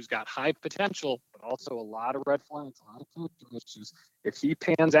who's got high potential, but also a lot of red flags, a lot of character issues. If he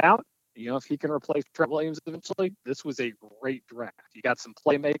pans out, if he can replace Trent Williams eventually, this was a great draft. You got some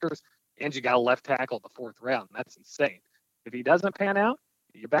playmakers, and you got a left tackle at the 4th round. That's insane. If he doesn't pan out,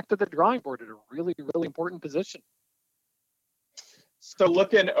 you're back to the drawing board at a really, really important position. So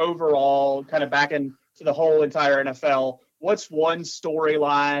looking overall, kind of back into the whole entire NFL, what's one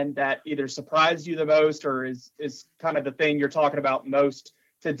storyline that either surprised you the most or is kind of the thing you're talking about most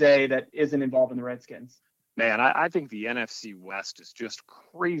today that isn't involving the Redskins? Man, I think the NFC West is just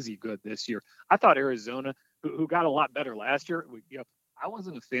crazy good this year. I thought Arizona, who got a lot better last year, I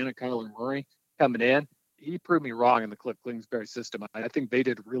wasn't a fan of Kyler Murray coming in. He proved me wrong in the Cliff Kingsbury system. I think they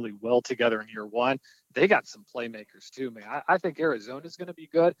did really well together in year one. They got some playmakers too, man. I think Arizona's going to be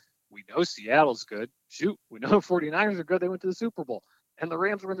good. We know Seattle's good. Shoot, we know 49ers are good. They went to the Super Bowl. And the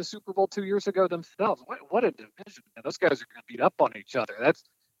Rams were in the Super Bowl 2 years ago themselves. What a division, man. Those guys are going to beat up on each other.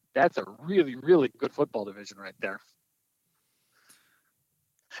 That's a really, really good football division right there.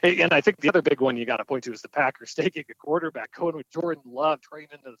 And I think the other big one you got to point to is the Packers taking a quarterback, going with Jordan Love, trading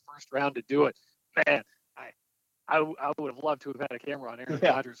into the 1st round to do it. Man, I would have loved to have had a camera on Aaron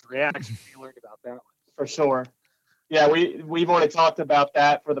Rodgers' reaction when he learned about that one. For sure. Yeah, we've already talked about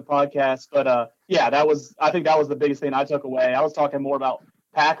that for the podcast, but I think that was the biggest thing I took away. I was talking more about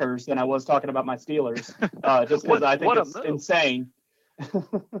Packers than I was talking about my Steelers, just because I think it's insane.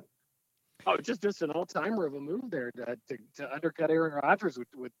 Oh, just an all-timer of a move there to undercut Aaron Rodgers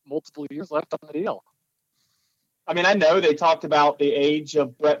with multiple years left on the deal. I mean, I know they talked about the age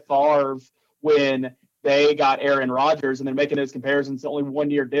of Brett Favre when they got Aaron Rodgers, and they're making those comparisons. It's only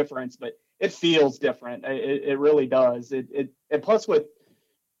 1 year difference, but it feels different. It really does. And plus that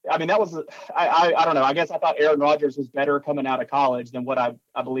was, I don't know. I guess I thought Aaron Rodgers was better coming out of college than what I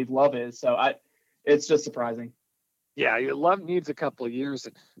believe Love is. So it's just surprising. Yeah, Love needs a couple of years.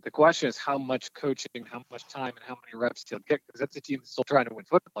 And the question is how much coaching, how much time, and how many reps he'll get, because that's a team that's still trying to win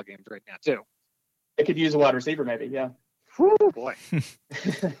football games right now, too. It could use a wide receiver, maybe, yeah. Whew, boy.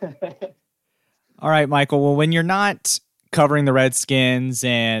 All right, Michael. Well, when you're not covering the Redskins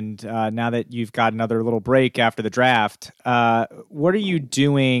and now that you've got another little break after the draft, what are you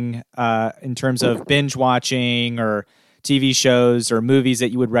doing in terms of binge watching or TV shows or movies that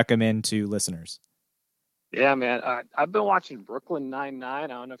you would recommend to listeners? Yeah, man. I've been watching Brooklyn Nine-Nine. I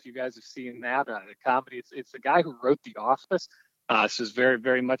don't know if you guys have seen that. The comedy. It's the guy who wrote The Office. This is very,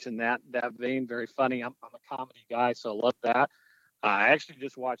 very much in that vein. Very funny. I'm a comedy guy, so I love that. I actually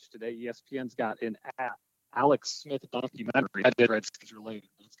just watched today. ESPN's got an Alex Smith documentary. I did Redskins related.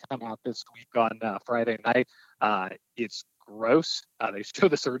 It's coming out this week on Friday night. It's gross. They show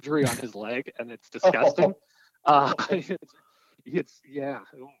the surgery on his leg, and it's disgusting. It's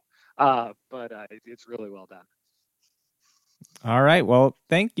really well done. All right. Well,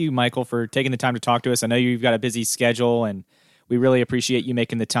 thank you, Michael, for taking the time to talk to us. I know you've got a busy schedule, and we really appreciate you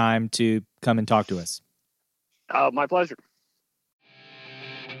making the time to come and talk to us. My pleasure.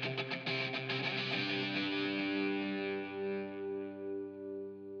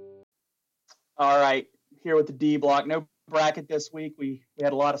 All right, here with the D block. No bracket this week. We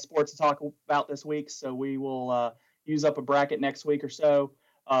had a lot of sports to talk about this week, so we will use up a bracket next week or so.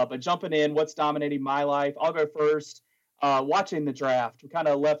 But jumping in, what's dominating my life? I'll go first. Watching the draft. We kind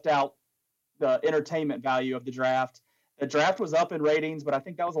of left out the entertainment value of the draft. The draft was up in ratings, but I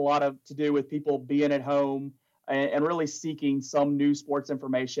think that was a lot to do with people being at home and really seeking some new sports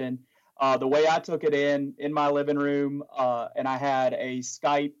information. The way I took it in my living room, and I had a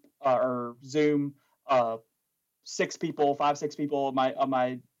Skype or Zoom, 5, 6 people of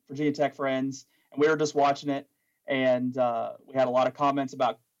my Virginia Tech friends, and we were just watching it. And we had a lot of comments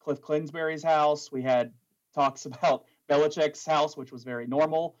about Cliff Clinsbury's house. We had talks about Belichick's house, which was very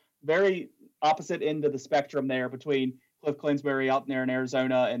normal, very opposite end of the spectrum there between Cliff Clinsbury out there in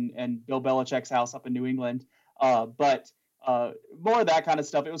Arizona and Bill Belichick's house up in New England. But more of that kind of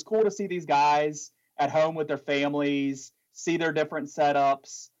stuff. It was cool to see these guys at home with their families, see their different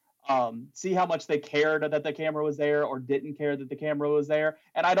setups, see how much they cared that the camera was there or didn't care that the camera was there.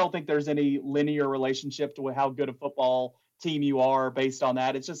 And I don't think there's any linear relationship to how good a football team you are based on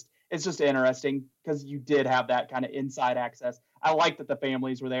that. It's just interesting because you did have that kind of inside access. I like that the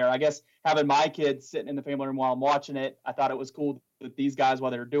families were there. I guess having my kids sitting in the family room while I'm watching it, I thought it was cool that these guys,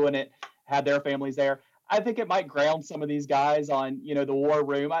 while they were doing it, had their families there. I think it might ground some of these guys on, the war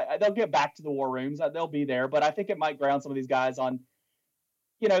room. They'll get back to the war rooms. They'll be there. But I think it might ground some of these guys on,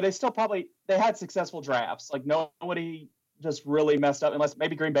 they had successful drafts. Like nobody just really messed up, unless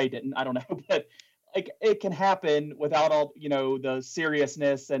maybe Green Bay didn't. I don't know. But like it can happen without all, the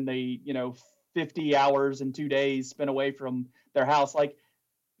seriousness and the, 50 hours and 2 days spent away from their house. Like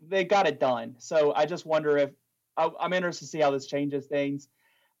they got it done. So I just wonder if I'm interested to see how this changes things.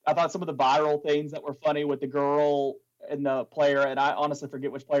 I thought some of the viral things that were funny with the girl and the player, and I honestly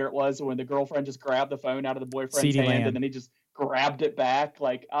forget which player it was, when the girlfriend just grabbed the phone out of the boyfriend's hand Lamb. And then he just grabbed it back.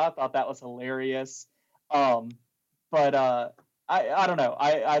 Like I thought that was hilarious. But I don't know.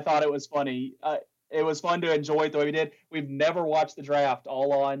 I thought it was funny. It was fun to enjoy it the way we did. We've never watched the draft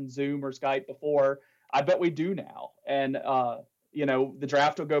all on Zoom or Skype before. I bet we do now. And, the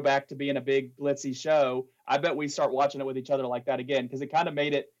draft will go back to being a big glitzy show. I bet we start watching it with each other like that again, because it kind of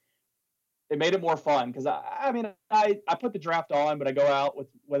made it more fun. Because I put the draft on, but I go out with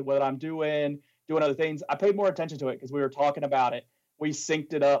what I'm doing other things. I paid more attention to it because we were talking about it. We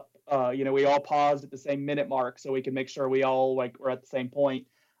synced it up. We all paused at the same minute mark so we can make sure we all were at the same point.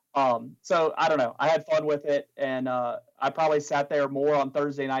 So I don't know. I had fun with it, and I probably sat there more on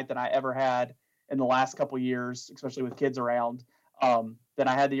Thursday night than I ever had in the last couple of years, especially with kids around, than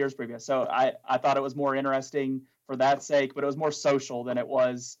I had the years previous. So I thought it was more interesting for that sake, but it was more social than it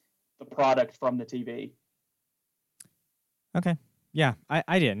was the product from the TV. Okay. Yeah,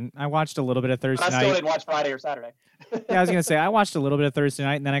 I didn't. I watched a little bit of Thursday night. I still didn't watch Friday or Saturday. Yeah, I was going to say, I watched a little bit of Thursday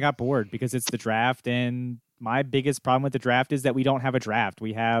night, and then I got bored because it's the draft, and my biggest problem with the draft is that we don't have a draft.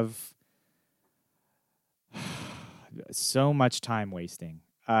 We have so much time wasting.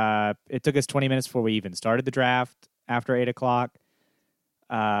 It took us 20 minutes before we even started the draft after 8 o'clock,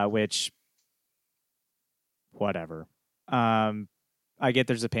 which, whatever. I get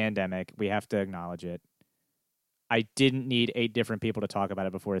there's a pandemic. We have to acknowledge it. I didn't need 8 different people to talk about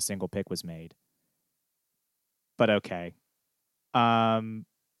it before a single pick was made. But okay. I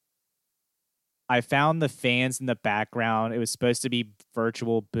found the fans in the background. It was supposed to be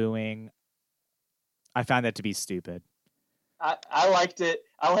virtual booing. I found that to be stupid. I liked it.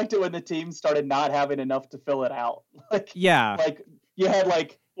 I liked it when the team started not having enough to fill it out. Yeah. Like you had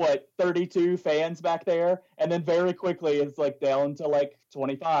 32 fans back there, and then very quickly it's down to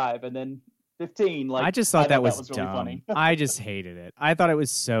 25, and then 15. I just thought that was really dumb. Funny. I just hated it. I thought it was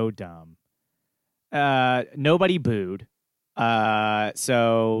so dumb. Nobody booed.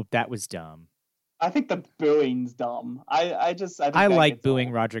 So that was dumb. I think the booing's dumb. I think I that like gets booing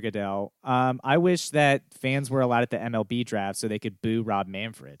old. Roger Goodell. I wish that fans were allowed at the MLB draft so they could boo Rob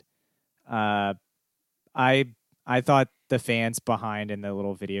Manfred. Uh, I thought the fans behind and the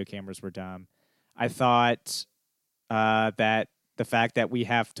little video cameras were dumb. I thought that the fact that we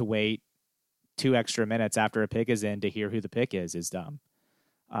have to wait 2 extra minutes after a pick is in to hear who the pick is dumb.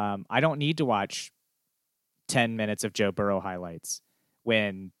 I don't need to watch 10 minutes of Joe Burrow highlights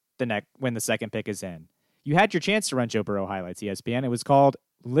when the second pick is in. You had your chance to run Joe Burrow highlights, ESPN. It was called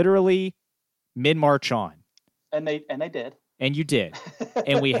literally mid-March on. And they did. And you did.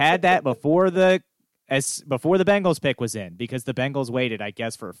 And we had that before the Bengals pick was in, because the Bengals waited, I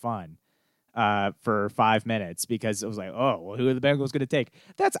guess, for fun. For 5 minutes, because it was like, oh, well, who are the Bengals going to take?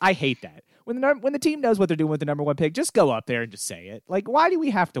 I hate that. When the team knows what they're doing with the number 1 pick, just go up there and just say it. Like, why do we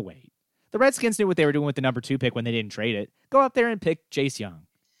have to wait? The Redskins knew what they were doing with the number 2 pick when they didn't trade it. Go up there and pick Chase Young.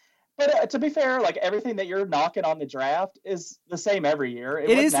 But to be fair, like everything that you're knocking on the draft is the same every year.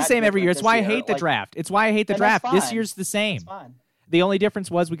 It is the same every year. It's why I hate the draft. It's why I hate the draft. This year's the same. It's fine. The only difference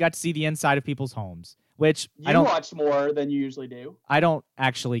was we got to see the inside of people's homes, which I watched more than you usually do. I don't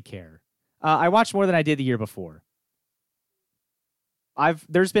actually care. I watched more than I did the year before.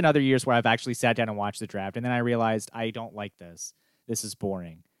 There's been other years where I've actually sat down and watched the draft, and then I realized I don't like this. This is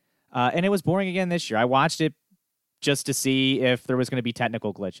boring. And it was boring again this year. I watched it just to see if there was going to be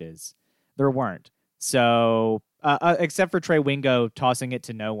technical glitches. There weren't. So, except for Trey Wingo tossing it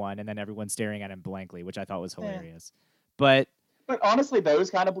to no one and then everyone staring at him blankly, which I thought was hilarious. But honestly,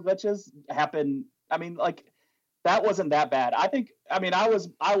 those kind of glitches happen. I mean, like, that wasn't that bad. I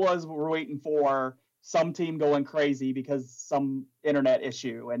was waiting for some team going crazy because some internet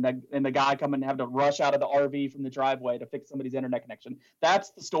issue and the guy coming and have to rush out of the RV from the driveway to fix somebody's internet connection. That's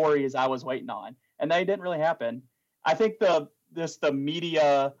the stories I was waiting on, and they didn't really happen. I think the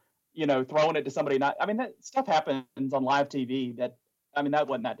media, throwing it to somebody. That stuff happens on live TV. That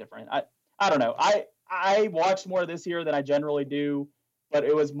wasn't that different. I don't know. I watched more this year than I generally do, but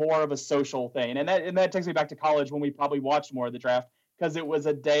it was more of a social thing, and that takes me back to college when we probably watched more of the draft because it was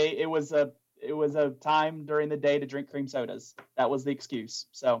a time during the day to drink cream sodas. That was the excuse.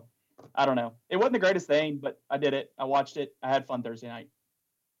 So I don't know. It wasn't the greatest thing, but I did it. I watched it. I had fun Thursday night.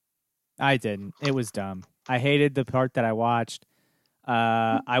 I didn't. It was dumb. I hated the part that I watched.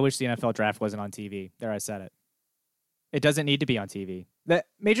 I wish the NFL draft wasn't on TV. There, I said it. It doesn't need to be on TV. The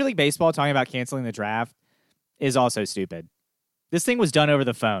Major League Baseball talking about canceling the draft is also stupid. This thing was done over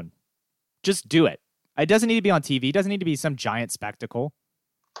the phone. Just do it. It doesn't need to be on TV. It doesn't need to be some giant spectacle.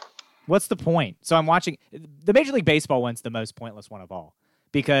 What's the point? So I'm watching the Major League Baseball one's the most pointless one of all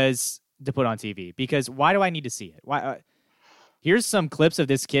because to put on TV. Because why do I need to see it? Why? Here's some clips of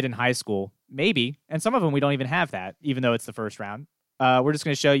this kid in high school, maybe, and some of them we don't even have that, even though it's the first round. We're just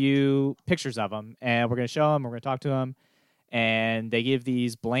going to show you pictures of them, and we're going to show them, we're going to talk to them, and they give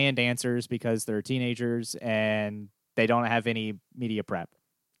these bland answers because they're teenagers and they don't have any media prep.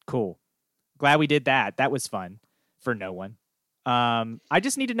 Cool. Glad we did that. That was fun for no one. I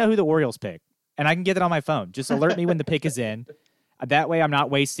just need to know who the Orioles pick, and I can get it on my phone. Just alert me when the pick is in. That way I'm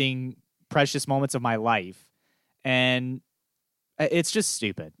not wasting precious moments of my life. And it's just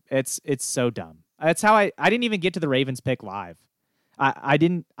stupid. It's so dumb. That's how I didn't even get to the Ravens pick live.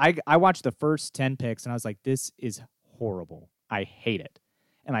 I watched the first 10 picks and I was like, this is horrible. I hate it.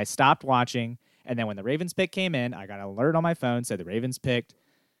 And I stopped watching. And then when the Ravens pick came in, I got an alert on my phone, said the Ravens picked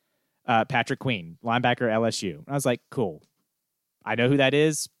Patrick Queen, linebacker LSU. And I was like, cool. I know who that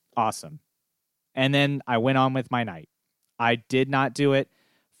is. Awesome. And then I went on with my night. I did not do it.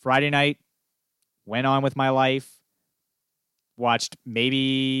 Friday night, went on with my life. Watched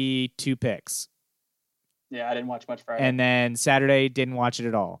maybe 2 picks. Yeah, I didn't watch much Friday. And then Saturday, didn't watch it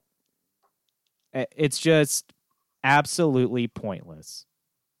at all. It's just absolutely pointless.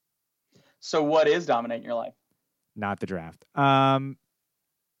 So what is dominating your life? Not the draft. Oh,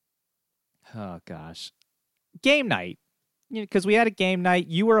 gosh. Game night. Because we had a game night.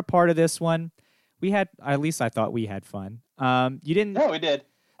 You were a part of this one. We had, at least I thought we had fun. You didn't. No, we did.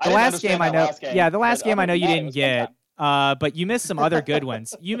 The last game I know. Yeah, the last game I know you didn't get. But you missed some other good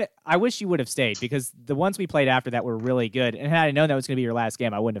ones. I wish you would have stayed because the ones we played after that were really good. And had I known that was going to be your last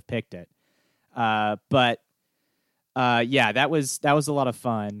game, I wouldn't have picked it. But yeah, that was a lot of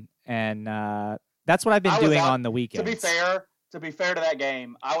fun, and that's what I've been doing on the weekends. To be fair to that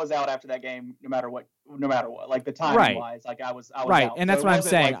game, I was out after that game, no matter what. Like the timing wise, like I was right, out. And that's what I'm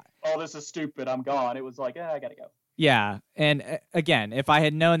saying. Like, oh, this is stupid. I'm gone. It was like, I gotta go. Yeah, and again, if I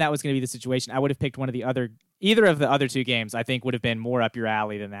had known that was going to be the situation, I would have picked either of the other 2 games. I think would have been more up your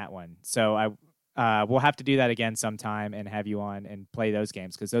alley than that one. So we'll have to do that again sometime and have you on and play those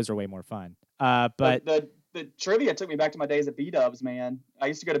games because those are way more fun. But the trivia took me back to my days at B-Dubs, man. I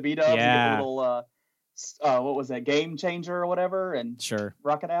used to go to B-Dubs and get the little what was that, Game Changer or whatever, and sure,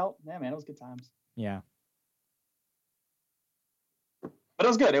 rock it out. Yeah, man, it was good times. Yeah. But it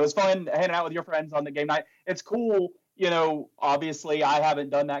was good. It was fun hanging out with your friends on the game night. It's cool, obviously I haven't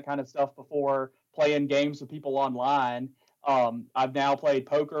done that kind of stuff before, playing games with people online. I've now played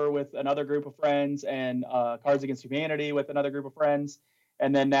poker with another group of friends and Cards Against Humanity with another group of friends.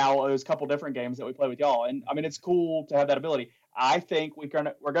 And then now there's a couple different games that we play with y'all. And I mean, it's cool to have that ability. I think we're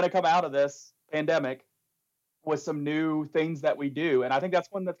gonna come out of this pandemic with some new things that we do. And I think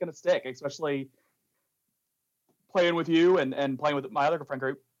that's one that's going to stick, especially playing with you and playing with my other friend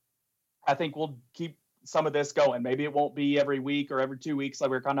group. I think we'll keep some of this going. Maybe it won't be every week or every 2 weeks like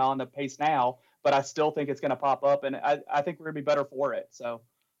we're kind of on the pace now, but I still think it's going to pop up, and I think we're going to be better for it. So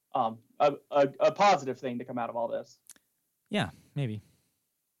a positive thing to come out of all this. Yeah, maybe.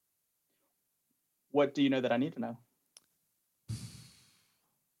 What do you know that I need to know?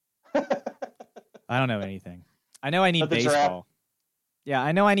 I don't know anything. I know I need baseball. Giraffe. Yeah,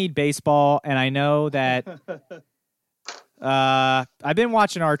 I know I need baseball, and I know that I've been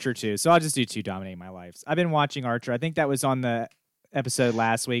watching Archer too, so I'll just do two dominating my lives. I've been watching Archer. I think that was on the episode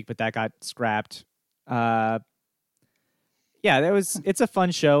last week, but that got scrapped. Yeah, it's a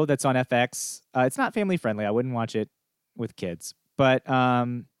fun show that's on FX. It's not family friendly. I wouldn't watch it with kids, but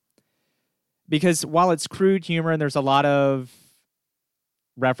because while it's crude humor and there's a lot of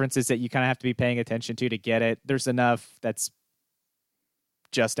references that you kind of have to be paying attention to get it, there's enough that's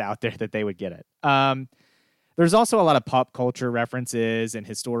just out there that they would get it. There's also a lot of pop culture references and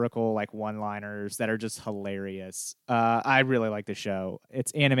historical like one-liners that are just hilarious. I really like the show.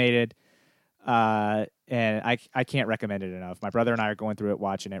 It's animated, and I can't recommend it enough. My brother and I are going through it,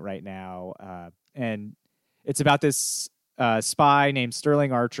 watching it right now, and it's about this spy named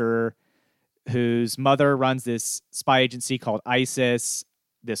Sterling Archer, whose mother runs this spy agency called ISIS.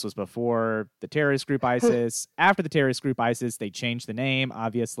 This was before the terrorist group ISIS. After the terrorist group ISIS, they changed the name,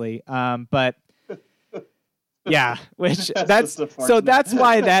 obviously. But yeah, which that's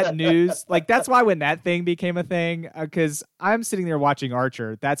why that news, like that's why when that thing became a thing, because I'm sitting there watching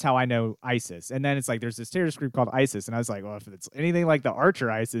Archer, that's how I know ISIS. And then it's like there's this terrorist group called ISIS, and I was like, well, if it's anything like the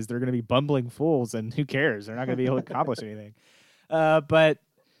Archer ISIS, they're going to be bumbling fools, and who cares? They're not going to be able to accomplish anything. But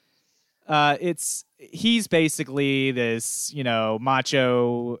he's basically this,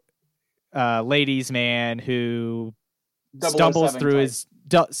 macho ladies man who stumbles through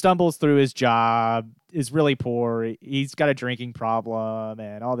his job, is really poor. He's got a drinking problem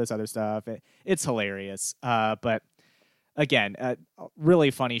and all this other stuff. It's hilarious. But again, a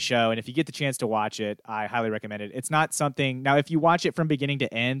really funny show. And if you get the chance to watch it, I highly recommend it. It's not something, now if you watch it from beginning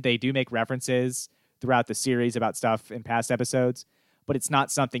to end, they do make references throughout the series about stuff in past episodes, but it's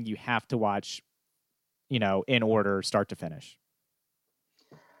not something you have to watch, in order, start to finish.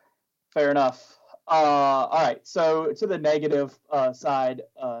 Fair enough. All right. So to the negative side,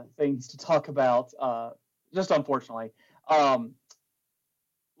 things to talk about, just unfortunately.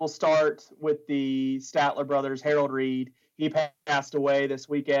 We'll start with the Statler brothers, Harold Reed. He passed away this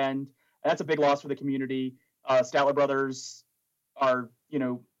weekend. That's a big loss for the community. Statler brothers are,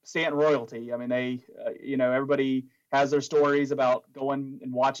 Stanton royalty. I mean, they, everybody has their stories about going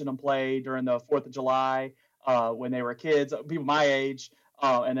and watching them play during the 4th of July when they were kids, people my age.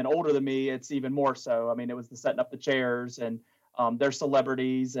 And then older than me, it's even more so. I mean, it was the setting up the chairs, and they're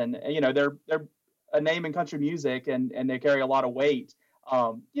celebrities, and they're a name in country music, and they carry a lot of weight.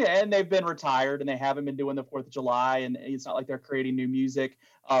 And they've been retired, and they haven't been doing the 4th of July, and it's not like they're creating new music,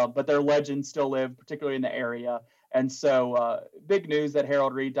 but their legends still live, particularly in the area. And so big news that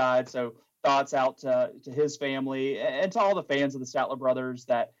Harold Reed died. So thoughts out to his family and to all the fans of the Statler brothers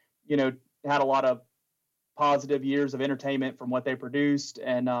that, had a lot of positive years of entertainment from what they produced,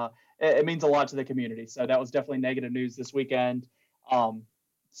 and it means a lot to the community. So that was definitely negative news this weekend.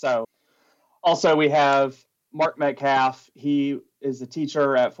 So also we have Mark Metcalf. He is a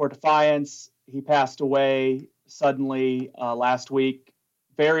teacher at Fort Defiance. He passed away suddenly last week.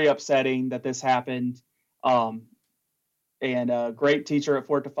 Very upsetting that this happened. And a great teacher at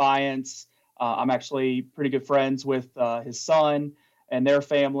Fort Defiance. I'm actually pretty good friends with his son and their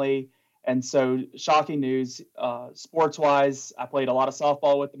family. And so shocking news. Sports-wise, I played a lot of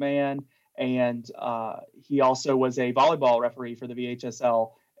softball with the man, and he also was a volleyball referee for the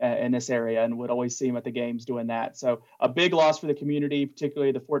VHSL in this area and would always see him at the games doing that. So a big loss for the community,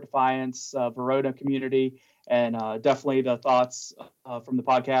 particularly the Fort Defiance, Verona community, and definitely the thoughts from the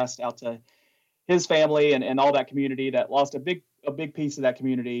podcast out to his family and all that community that lost a big piece of that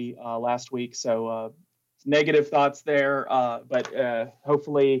community last week. So negative thoughts there, but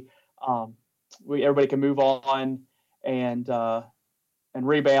hopefully everybody can move on and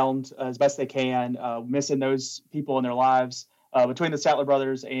rebound as best they can, missing those people in their lives between the Statler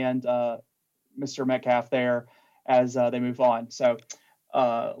brothers and Mr. Metcalf there as they move on. So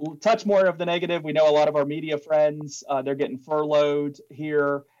touch more of the negative. We know a lot of our media friends, they're getting furloughed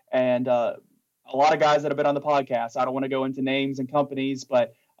here, and a lot of guys that have been on the podcast. I don't want to go into names and companies,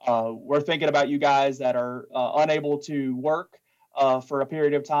 but we're thinking about you guys that are unable to work for a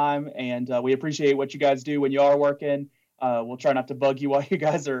period of time, and we appreciate what you guys do when you are working. We'll try not to bug you while you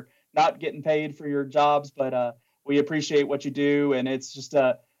guys are not getting paid for your jobs, but we appreciate what you do, and it's just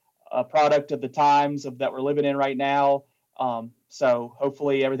a product of the times that we're living in right now. So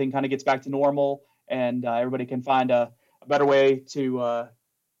hopefully everything kind of gets back to normal, and everybody can find a better way to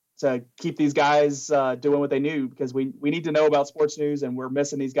keep these guys doing what they do, because we need to know about sports news, and we're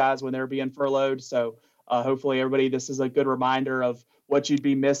missing these guys when they're being furloughed. So hopefully everybody, this is a good reminder of what you'd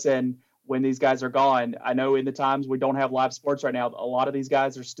be missing when these guys are gone. I know in the times we don't have live sports right now, a lot of these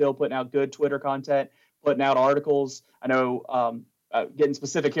guys are still putting out good Twitter content, putting out articles. I know getting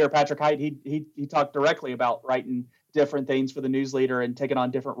specific here, Patrick Height, he talked directly about writing different things for the news leader and taking on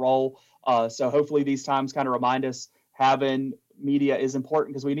a different role. So hopefully these times kind of remind us having media is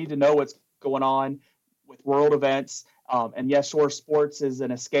important, because we need to know what's going on with world events. And yes, sure, sports is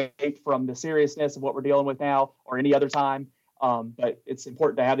an escape from the seriousness of what we're dealing with now or any other time. But it's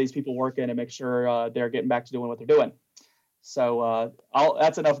important to have these people working and make sure they're getting back to doing what they're doing. So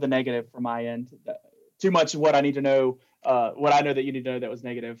that's enough of the negative from my end. Too much of what I need to know, what I know that you need to know that was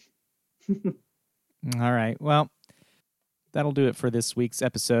negative. All right. Well, that'll do it for this week's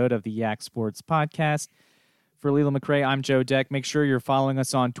episode of the Yak Sports Podcast. For Leland McRae, I'm Joe Deck. Make sure you're following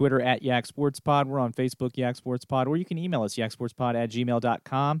us on Twitter at Yak Sports Pod. We're on Facebook, Yak Sports Pod, or you can email us,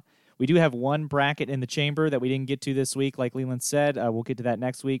 yaksportspod@gmail.com. We do have one bracket in the chamber that we didn't get to this week, like Leland said. We'll get to that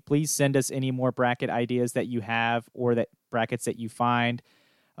next week. Please send us any more bracket ideas that you have or that brackets that you find.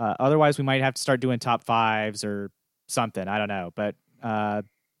 Otherwise, we might have to start doing top fives or something. I don't know. But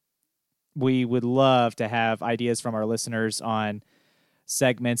we would love to have ideas from our listeners on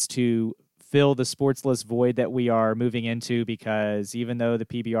segments to fill the sportsless void that we are moving into, because even though the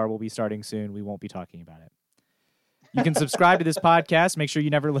PBR will be starting soon, we won't be talking about it. You can subscribe to this podcast. Make sure you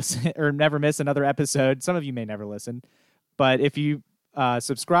never listen or never miss another episode. Some of you may never listen, but if you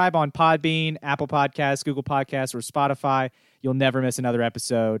subscribe on Podbean, Apple Podcasts, Google Podcasts, or Spotify, you'll never miss another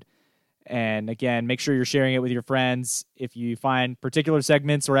episode. And again, make sure you're sharing it with your friends. If you find particular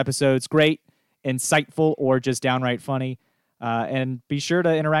segments or episodes great, insightful, or just downright funny, and be sure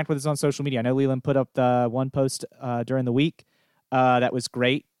to interact with us on social media. I know Leland put up the one post during the week that was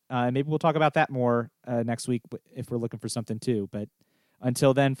great. Maybe we'll talk about that more next week if we're looking for something too. But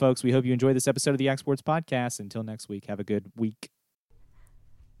until then, folks, we hope you enjoyed this episode of the Yak Sports Podcast. Until next week, have a good week.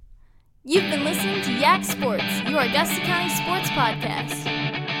 You've been listening to Yak Sports, your Augusta County sports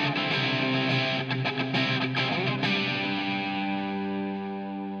podcast.